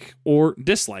either like or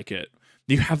dislike it.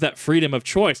 You have that freedom of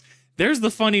choice. There's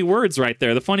the funny words right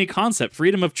there, the funny concept,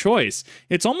 freedom of choice.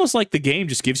 It's almost like the game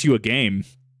just gives you a game,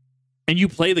 and you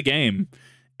play the game,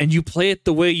 and you play it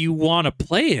the way you want to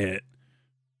play it.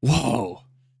 Whoa.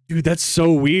 Dude, that's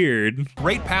so weird.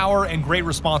 Great power and great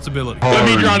responsibility. Let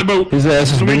me drive the boat. His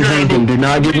ass has been drinking. Do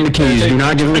not give him the keys. Do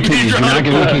not give him the keys. Do not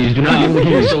give him the keys. Do not give him the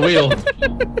keys. The wheel.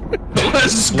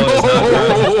 Let's go.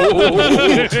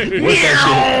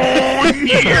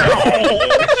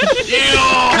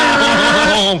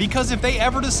 Because if they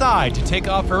ever decide to take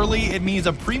off early, it means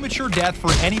a premature death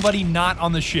for anybody not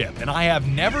on the ship. And I have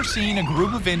never seen a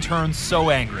group of interns so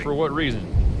angry. For what reason?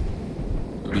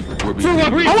 For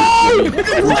what reason? Hello!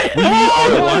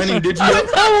 Did you? Get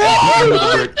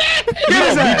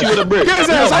his ass! Get his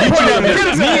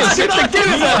ass! Get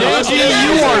his ass!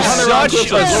 You are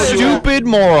such a stupid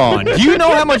moron. Do you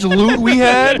know how much loot we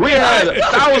had? We had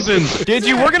thousands.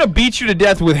 Digi, we're gonna beat you to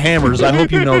death with hammers. I hope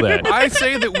you know that. I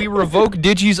say that we revoke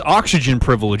Digi's oxygen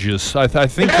privileges. I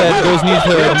think that those need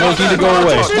to go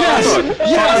away.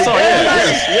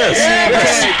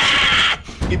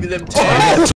 Yes. Give me them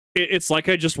 10. It's like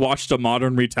I just watched a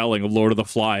modern retelling of Lord of the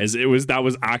Flies. That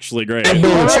was actually great. I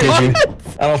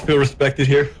don't feel respected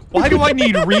here. Why do I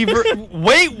need reverb?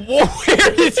 Wait,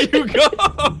 where did you go?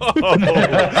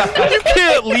 You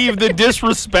can't leave the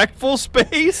disrespectful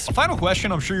space. Final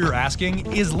question I'm sure you're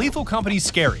asking, is Lethal Company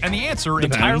scary? And the answer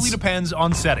entirely depends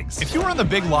on settings. If you were in the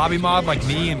big lobby mod like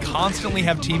me and constantly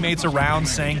have teammates around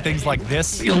saying things like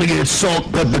this, You only get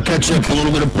salt, pepper, ketchup, a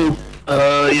little bit of poop.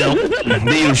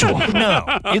 The usual. no,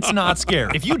 it's not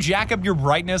scary. If you jack up your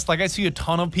brightness like I see a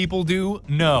ton of people do,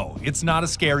 no, it's not a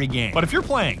scary game. But if you're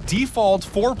playing default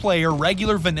 4-player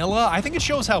regular vanilla, I think it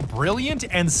shows how brilliant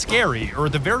and scary, or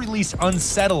at the very least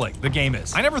unsettling, the game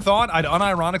is. I never thought I'd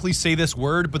unironically say this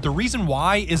word, but the reason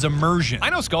why is immersion. I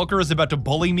know Skulker is about to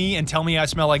bully me and tell me I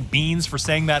smell like beans for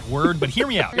saying that word, but hear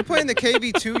me out. You're playing the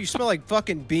KV2, you smell like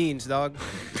fucking beans, dog.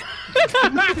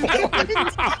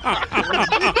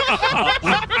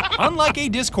 Unlike a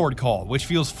Discord call, which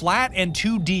feels flat and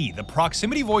 2D, the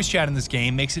proximity voice chat in this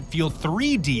game makes it feel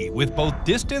 3D with both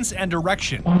distance and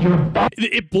direction.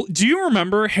 Do you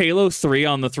remember Halo 3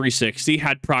 on the 360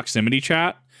 had proximity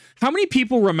chat? How many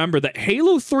people remember that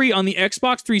Halo 3 on the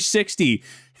Xbox 360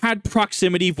 had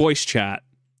proximity voice chat?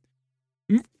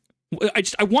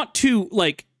 I want to,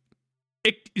 like,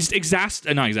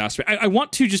 I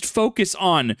want to just focus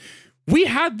on, we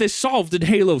had this solved in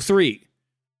Halo 3.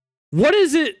 What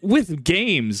is it with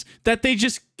games that they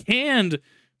just canned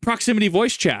proximity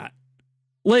voice chat?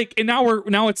 Like, and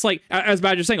now it's like, as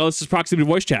Badger's saying, oh, this is proximity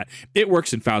voice chat. It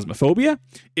works in Phasmophobia.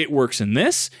 It works in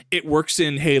this. It works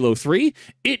in Halo 3.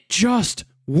 It just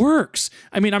works.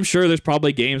 I mean, I'm sure there's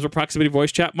probably games where proximity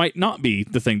voice chat might not be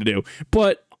the thing to do,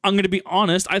 but I'm going to be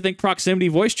honest, I think proximity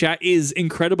voice chat is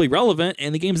incredibly relevant,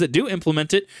 and the games that do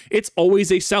implement it, it's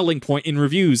always a selling point in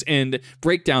reviews and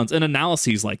breakdowns and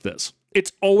analyses like this.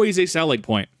 It's always a selling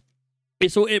point.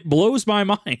 So it blows my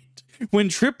mind when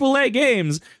AAA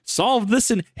games solved this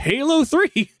in Halo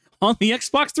 3 on the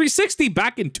Xbox 360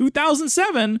 back in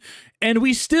 2007, and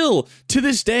we still, to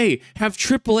this day, have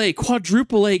AAA,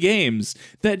 quadruple A games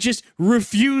that just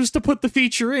refuse to put the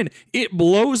feature in. It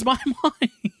blows my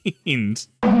mind.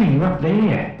 Oh, you're up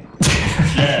there.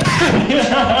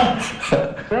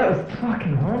 That was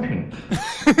fucking haunting.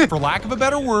 For lack of a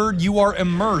better word, you are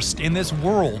immersed in this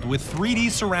world with 3D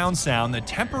surround sound that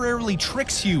temporarily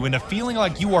tricks you into feeling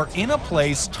like you are in a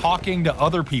place talking to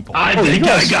other people. I think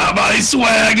I got my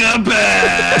swagger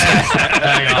back.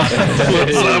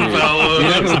 What's up,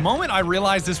 fellas? The moment I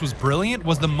realized this was brilliant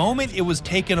was the moment it was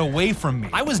taken away from me.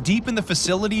 I was deep in the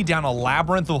facility down a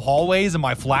labyrinth of hallways and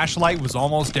my flashlight was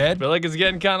almost dead. Feel like it's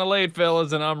getting kind of late,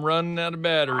 fellas, and I'm running out of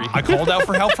battery. I called out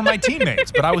for help from my teammates,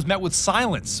 but I was met with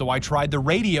silence, so I tried the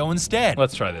radio instead.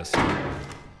 Let's try this.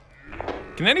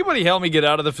 Can anybody help me get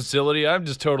out of the facility? I'm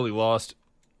just totally lost.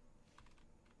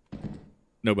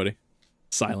 Nobody.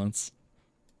 Silence.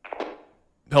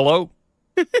 Hello?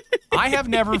 I have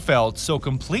never felt so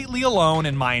completely alone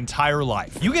in my entire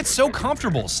life. You get so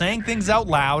comfortable saying things out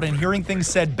loud and hearing things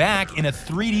said back in a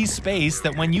 3D space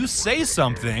that when you say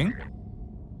something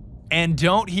and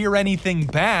don't hear anything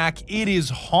back, it is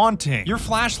haunting. Your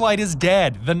flashlight is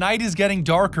dead, the night is getting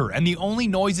darker, and the only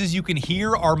noises you can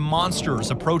hear are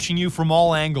monsters approaching you from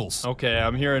all angles. Okay,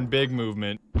 I'm hearing big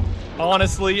movement.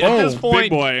 Honestly, at this point,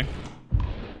 big boy.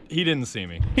 He didn't see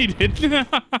me. He did. No,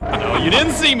 you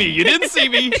didn't see me. You didn't see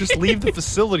me. Just leave the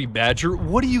facility, Badger.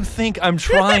 What do you think I'm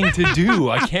trying to do?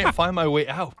 I can't find my way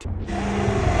out.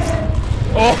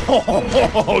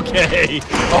 Oh, okay. Okay.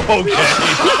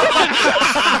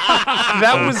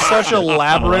 That was such a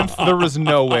labyrinth. There was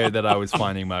no way that I was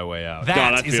finding my way out.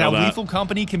 That is how Lethal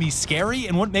Company can be scary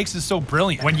and what makes it so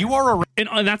brilliant. When you are around,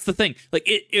 and that's the thing. Like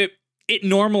it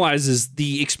normalizes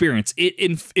the experience. It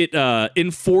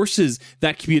enforces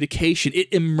that communication. It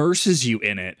immerses you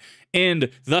in it. And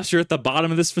thus you're at the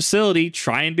bottom of this facility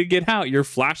trying to get out. Your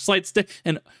flashlight's dead,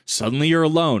 and suddenly you're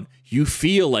alone. You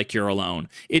feel like you're alone.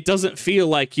 It doesn't feel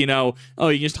like, you know, oh,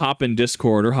 you just hop in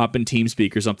Discord or hop in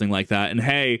TeamSpeak or something like that. And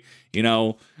hey, you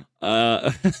know,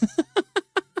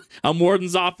 I'm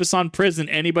Warden's office on prison.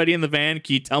 Anybody in the van?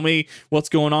 Can you tell me what's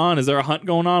going on? Is there a hunt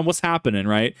going on? What's happening,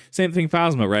 right? Same thing,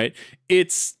 Phasma, right?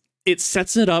 It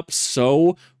sets it up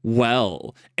so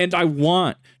well. And I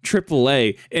want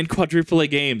AAA and quadruple A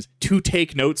games to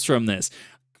take notes from this.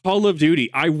 Call of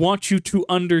Duty, I want you to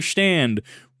understand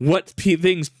what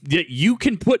things that you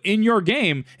can put in your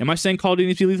game. Am I saying Call of Duty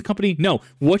needs to leave the company? No.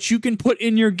 What you can put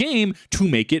in your game to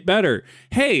make it better.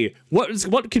 Hey,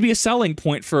 what could be a selling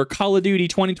point for Call of Duty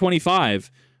 2025?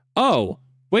 Oh,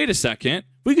 wait a second.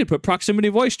 We could put proximity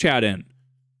voice chat in.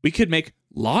 We could make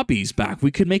lobbies back. We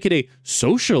could make it a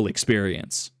social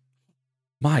experience.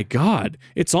 My God,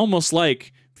 it's almost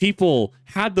like people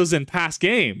had those in past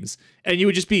games, and you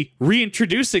would just be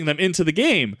reintroducing them into the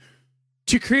game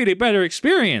to create a better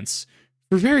experience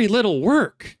for very little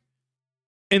work.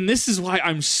 And this is why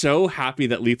I'm so happy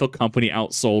that Lethal Company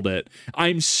outsold it.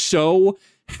 I'm so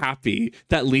happy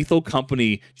that Lethal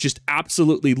Company just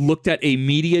absolutely looked at a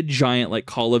media giant like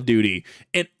Call of Duty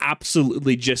and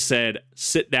absolutely just said,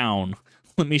 sit down.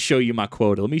 Let me show you my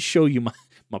quota. Let me show you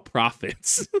my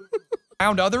profits.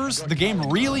 Around others, the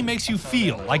game really makes you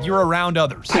feel like you're around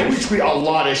others. I retweet a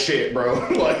lot of shit, bro.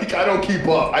 Like, I don't keep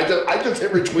up. I just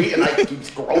hit retweet and I keep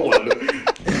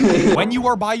scrolling. When you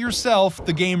are by yourself,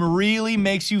 the game really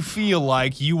makes you feel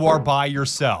like you are by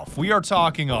yourself. We are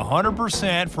talking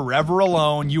 100% forever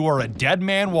alone. You are a dead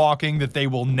man walking that they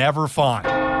will never find.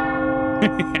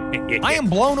 I am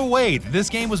blown away that this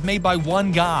game was made by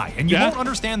one guy, and you won't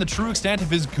understand the true extent of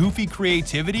his goofy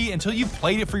creativity until you've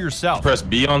played it for yourself. Press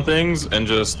B on things and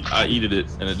just I eated it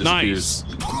and it disappears.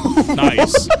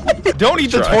 Nice. Don't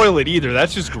eat the toilet either.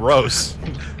 That's just gross.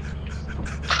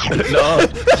 No.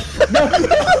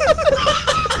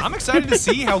 I'm excited to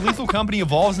see how Lethal Company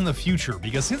evolves in the future,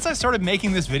 because since I started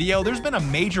making this video, there's been a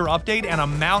major update and a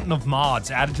mountain of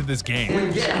mods added to this game.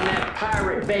 We're getting that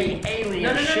Pirate Bay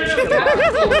alien shit about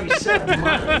 47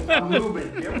 months. I'm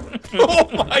moving. Oh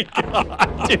my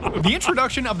God, dude. The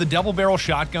introduction of the double barrel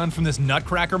shotgun from this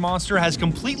nutcracker monster has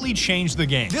completely changed the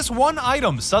game. This one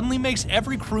item suddenly makes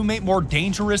every crewmate more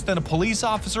dangerous than a police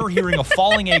officer hearing a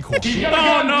falling acorn.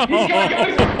 Oh no!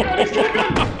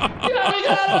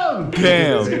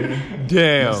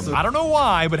 Damn. I don't know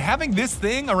why, but having this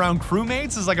thing around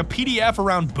crewmates is like a PDF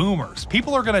around boomers.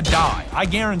 People are gonna die. I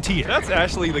guarantee it. That's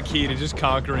actually the key to just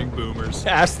conquering boomers.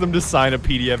 Ask them to sign a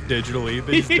PDF digitally,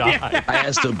 they just die. I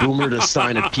asked a boomer to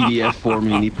sign a PDF for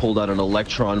me, and he pulled out an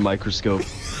electron microscope.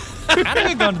 Adding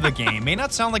a gun to the game may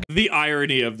not sound like the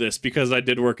irony of this, because I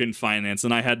did work in finance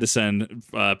and I had to send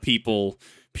people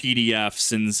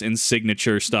PDFs and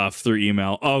signature stuff through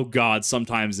email. Oh God,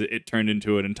 sometimes it turned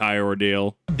into an entire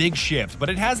ordeal. Big shift, but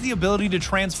it has the ability to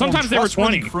transform sometimes they were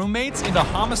 20 crewmates into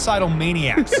homicidal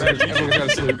maniacs. You gotta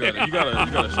shut it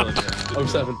down.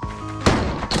 07.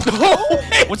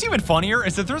 What's even funnier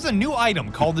is that there's a new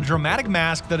item called the Dramatic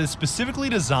Mask that is specifically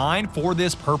designed for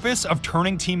this purpose of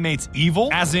turning teammates evil.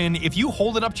 As in, if you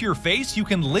hold it up to your face, you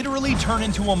can literally turn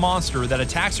into a monster that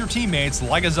attacks your teammates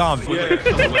like a zombie.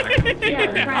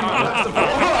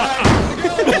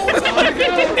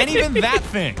 And even that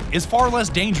thing is far less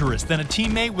dangerous than a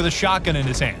teammate with a shotgun in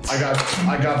his hands. I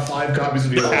got 5 copies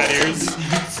of your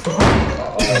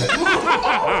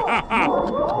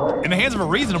In the hands of a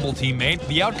reasonable teammate,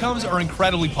 the outcomes are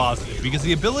incredibly positive because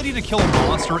the ability to kill a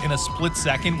monster in a split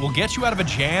second will get you out of a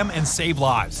jam and save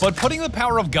lives. But putting the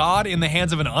power of God in the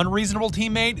hands of an unreasonable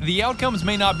teammate, the outcomes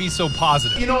may not be so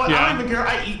positive. You know what? I don't even care.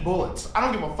 I eat bullets. I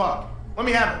don't give a fuck. Let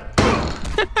me have it.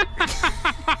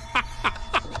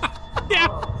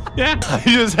 Yeah. I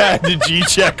just had to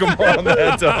G-check him on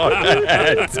that, dog. I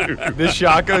had to. This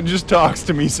shotgun just talks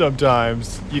to me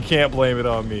sometimes. You can't blame it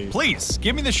on me. Please,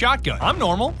 give me the shotgun. I'm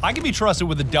normal. I can be trusted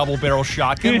with a double-barrel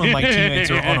shotgun when my teammates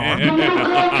are unarmed.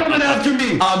 Coming after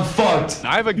me. I'm fucked.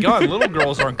 I have a gun. Little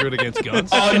girls aren't good against guns.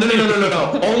 Oh,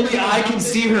 no. Only I can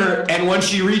see her, and when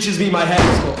she reaches me, my head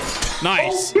is full.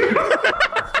 Nice.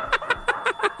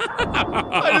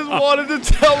 I just wanted to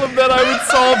tell him that I would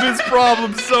solve his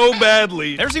problem so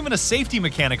badly. There's even a safety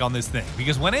mechanic on this thing,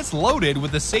 because when it's loaded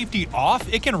with the safety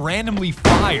off, it can randomly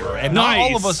fire, and not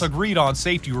all of us agreed on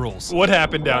safety rules. What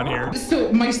happened down here?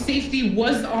 So my safety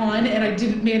was on, and I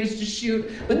didn't manage to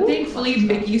shoot, but thankfully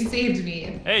Mickey saved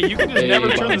me. Hey, you can just never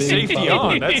turn the safety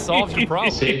on. That solves your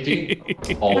problem. Safety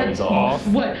always off.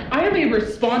 What? I am a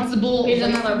responsible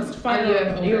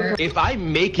firearm owner. If I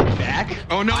make it back,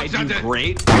 I do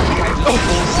great.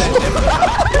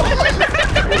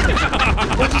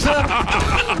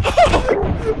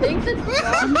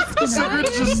 Sigrid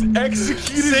just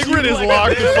executed. Sigrid is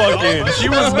locked the fuck in. She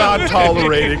was not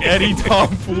tolerating any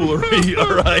tomfoolery,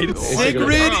 alright?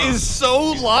 Sigrid is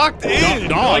so locked in.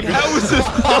 Like, how is this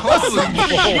possible?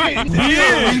 We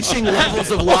are reaching levels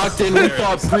of locked in we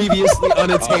thought previously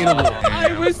unattainable.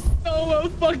 I was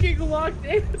so fucking locked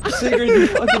in. Sigrid, you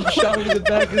fucking shot me in the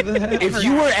back of the head. If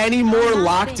you were any more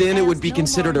locked in, it would be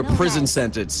considered a prison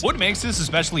sentence. What makes this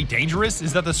especially dangerous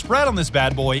is that the spread on this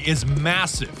bad boy is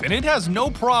massive, and it has no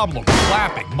problem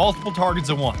slapping multiple targets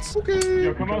at once. Okay.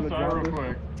 Yo, come outside real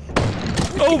quick.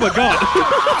 Oh my god.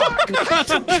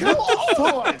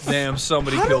 Damn,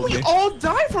 somebody How killed did we me. all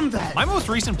die from that? My most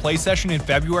recent play session in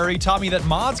February taught me that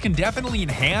mods can definitely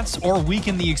enhance or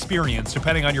weaken the experience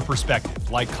depending on your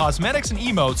perspective. Like, cosmetics and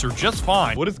emotes are just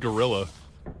fine. What is Gorilla?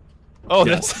 Oh,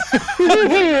 that's...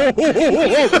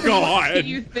 Oh god. What do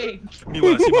you think? You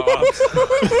want to see my ops?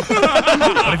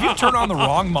 But if you turn on the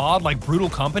wrong mod like Brutal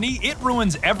Company, it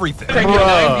ruins everything.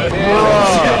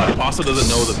 Pasta doesn't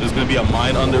know that there's gonna be a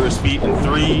mine under his feet in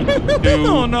 3, 2,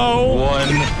 Oh no. 1,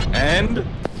 and... Yo,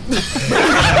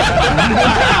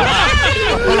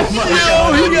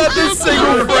 he got this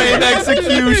single frame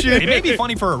execution. It may be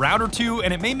funny for a round or two,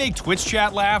 and it may make Twitch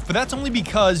chat laugh, but that's only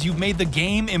because you've made the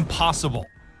game impossible.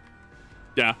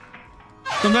 Yeah.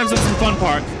 Sometimes that's the fun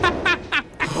part.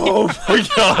 Oh my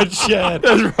god, Chad.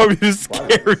 That's probably the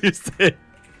scariest thing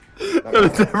that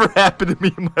has ever happened to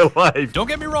me in my life. Don't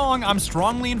get me wrong, I'm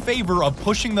strongly in favor of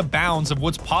pushing the bounds of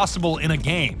what's possible in a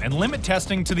game and limit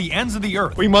testing to the ends of the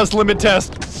earth. We must limit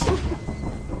test.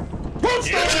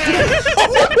 Wait.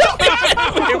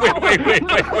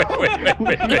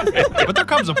 But there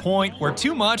comes a point where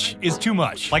too much is too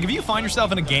much. Like if you find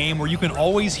yourself in a game where you can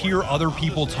always hear other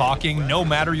people talking no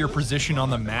matter your position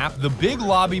on the map, the big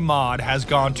lobby mod has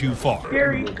gone too far.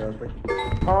 Gary.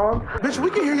 Bitch, we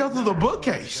can hear y'all through the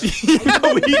bookcase.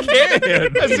 Yeah, we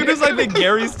can. As soon as I think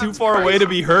Gary's too far away to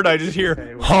be heard, I just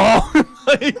hear, huh?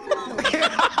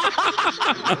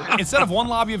 Instead of one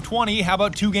lobby of 20, how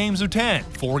about 2 games of 10,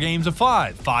 4 games of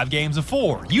 5, 5 games of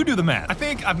 4? You do the math. I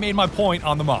think I've made my point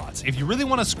on the mods. If you really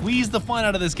want to squeeze the fun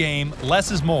out of this game,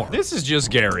 less is more. This is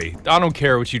just Gary. I don't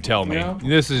care what you tell me. Yeah.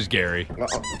 This is Gary.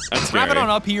 That's Wrap it scary. on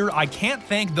up here, I can't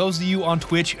thank those of you on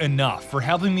Twitch enough for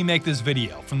helping me make this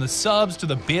video. From the subs to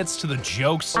the bits to the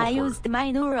jokes. I used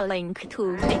my Neuralink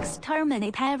to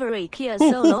exterminate every Kia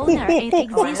Soul owner in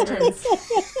existence.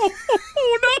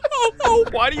 Oh no!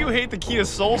 Why do you hate the Kia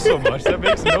Soul so much? That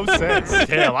makes no sense.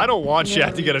 Damn, I don't want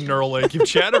Chad to get a Neuralink. If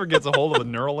Chad ever gets a hold of a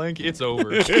Neuralink, it's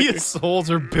over. Kia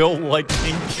Souls are built like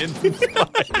Kingpin from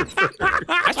Spider-Verse.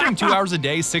 I stream 2 hours a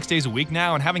day, 6 days a week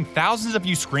now, and having thousands of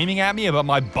you screaming at me about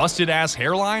my busted-ass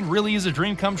hairline really is a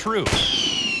dream come true.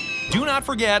 Do not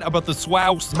forget about the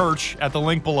Swouse merch at the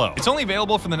link below. It's only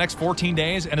available for the next 14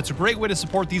 days, and it's a great way to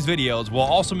support these videos while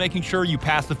also making sure you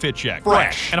pass the fit check.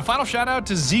 Fresh. And a final shout out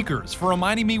to Zeekers for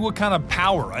reminding me what kind of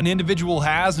power an individual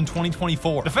has in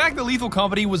 2024. The fact that Lethal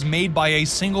Company was made by a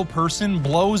single person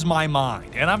blows my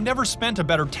mind, and I've never spent a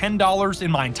better $10 in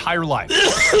my entire life.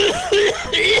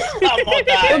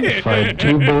 If I had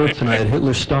 2 bullets and I had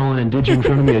Hitler, Stalin, and Digi in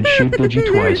front of me, I'd shoot Digi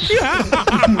twice.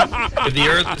 If the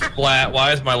Earth is flat,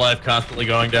 why is my life constantly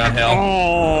going downhill?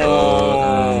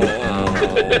 Oh,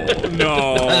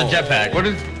 no. That's a jetpack.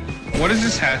 What is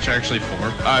this hatch actually for?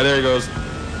 Alright, there he goes.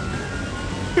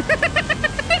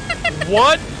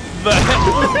 What the heck?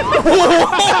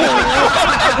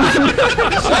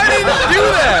 Why did it do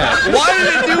that? Why did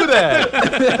it do that?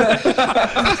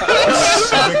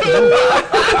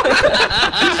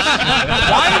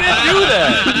 Why did it do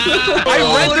that? I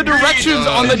read the directions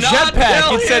on the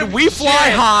jetpack. It said, "We fly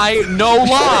high, no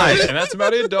lie." And that's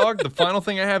about it, dog. The final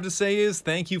thing I have to say is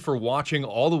thank you for watching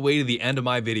all the way to the end of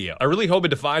my video. I really hope it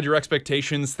defied your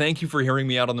expectations. Thank you for hearing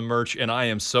me out on the merch, and I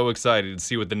am so excited to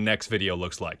see what the next video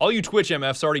looks like. All you Twitch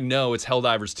MFs already know it's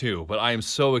Helldivers 2, but I am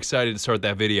so excited to start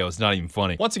that video, it's not even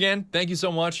funny. Once again, thank you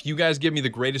so much. You guys give me the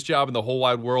greatest job in the whole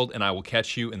wide world, and I will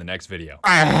catch you in the next video.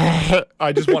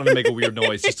 I just wanted to make a weird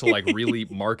noise just to like really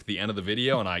mark the end of the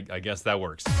video, and I guess that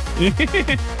works.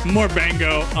 More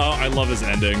Bango. Oh, I love his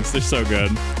endings. They're so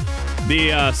good.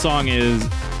 The song is,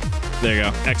 there you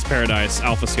go, X Paradise,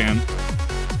 Alpha Scan.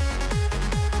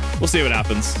 We'll see what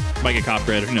happens. Might get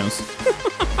copyrighted, who knows?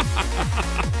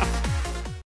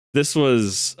 This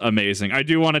was amazing. I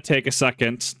do want to take a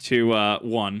second to,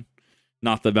 one,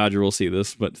 not that Badger will see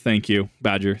this, but thank you,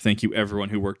 Badger. Thank you, everyone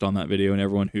who worked on that video and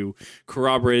everyone who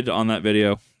corroborated on that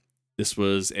video. This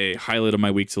was a highlight of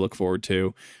my week to look forward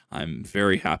to. I'm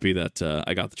very happy that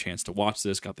I got the chance to watch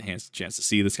this, got the chance to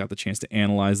see this, got the chance to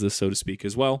analyze this, so to speak,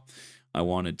 as well. I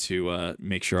wanted to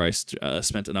make sure I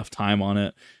spent enough time on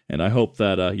it, and I hope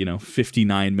that, you know,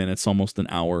 59 minutes, almost an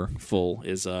hour full,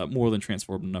 is more than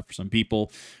transformative enough for some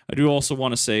people. I do also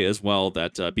want to say as well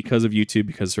that because of YouTube,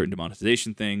 because of certain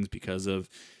demonetization things, because of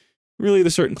really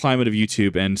the certain climate of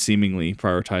YouTube and seemingly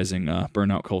prioritizing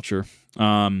burnout culture,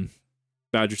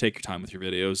 Badger, take your time with your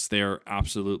videos. They are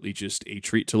absolutely just a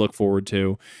treat to look forward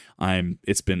to.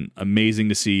 It's been amazing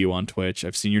to see you on Twitch.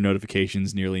 I've seen your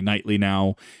notifications nearly nightly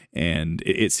now, and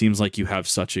it seems like you have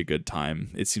such a good time.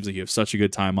 It seems like you have such a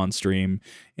good time on stream,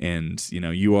 and you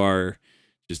know, you are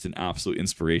just an absolute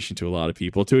inspiration to a lot of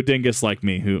people, to a dingus like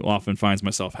me who often finds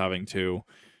myself having to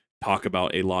talk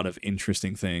about a lot of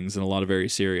interesting things and a lot of very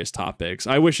serious topics.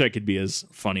 I wish I could be as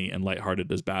funny and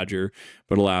lighthearted as Badger,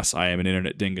 but alas, I am an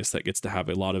internet dingus that gets to have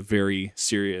a lot of very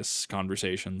serious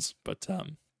conversations. But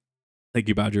thank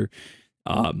you, Badger.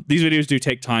 These videos do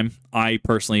take time. I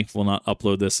personally will not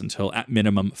upload this until at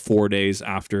minimum 4 days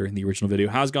after the original video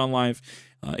has gone live.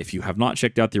 If you have not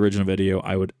checked out the original video,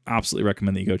 I would absolutely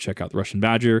recommend that you go check out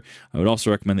TheRussianBadger. I would also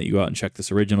recommend that you go out and check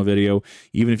this original video,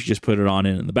 even if you just put it on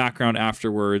in the background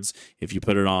afterwards. If you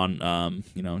put it on,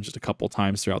 you know, just a couple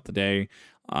times throughout the day.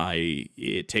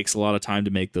 It takes a lot of time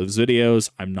to make those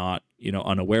videos. I'm not, you know,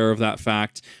 unaware of that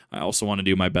fact. I also want to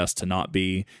do my best to not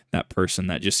be that person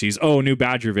that just sees, oh, new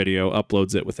Badger video,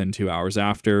 uploads it within 2 hours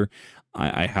after.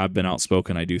 I have been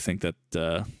outspoken. I do think that,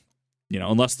 you know,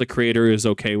 unless the creator is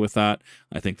okay with that,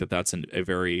 I think that that's a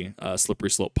very slippery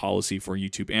slope policy for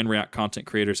YouTube and React content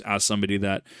creators. As somebody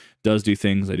that does do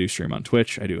things, I do stream on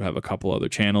Twitch. I do have a couple other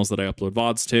channels that I upload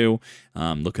VODs to,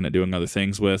 looking at doing other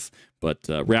things with. But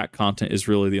React content is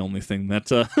really the only thing that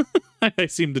I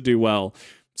seem to do well.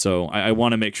 So I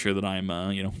want to make sure that I'm,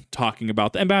 you know, talking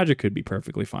about that. And Badger could be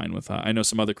perfectly fine with that. I know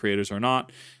some other creators are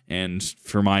not. And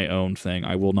for my own thing,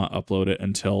 I will not upload it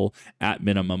until at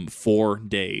minimum 4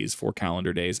 days, 4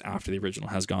 calendar days after the original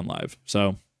has gone live.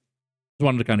 So just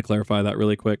wanted to kind of clarify that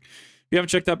really quick. If you haven't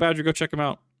checked out Badger, go check him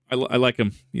out. I like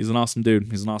him. He's an awesome dude.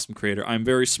 He's an awesome creator. I'm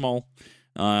very small.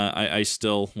 I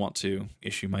still want to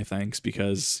issue my thanks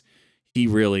because he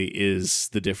really is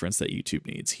the difference that YouTube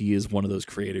needs. He is one of those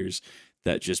creators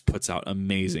that just puts out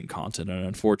amazing content, and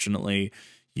unfortunately,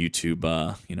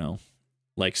 YouTube, you know,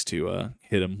 likes to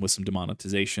hit him with some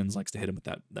demonetizations, likes to hit him with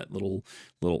that little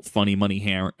funny money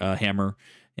hammer,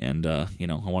 and you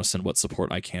know, I want to send what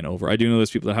support I can over. I do know there's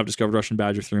people that have discovered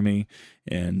RussianBadger through me,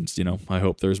 and you know, I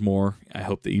hope there's more. I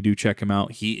hope that you do check him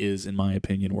out. He is, in my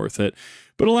opinion, worth it.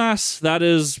 But alas, that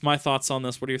is my thoughts on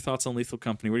this. What are your thoughts on Lethal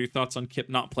Company? What are your thoughts on Kip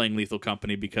not playing Lethal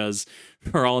Company? Because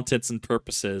for all intents and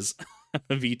purposes,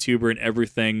 a VTuber and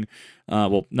everything,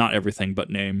 well, not everything but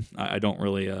name. I don't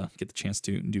really get the chance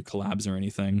to do collabs or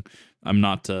anything. I'm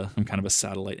not, I'm kind of a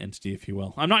satellite entity, if you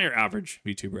will. I'm not your average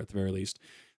VTuber at the very least.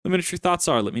 Let me know what your thoughts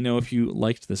are. Let me know if you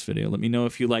liked this video. Let me know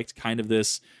if you liked kind of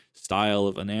this style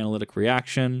of an analytic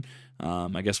reaction.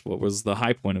 I guess what was the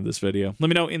high point of this video. Let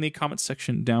me know in the comments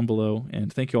section down below,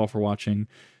 and thank you all for watching.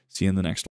 See you in the next one.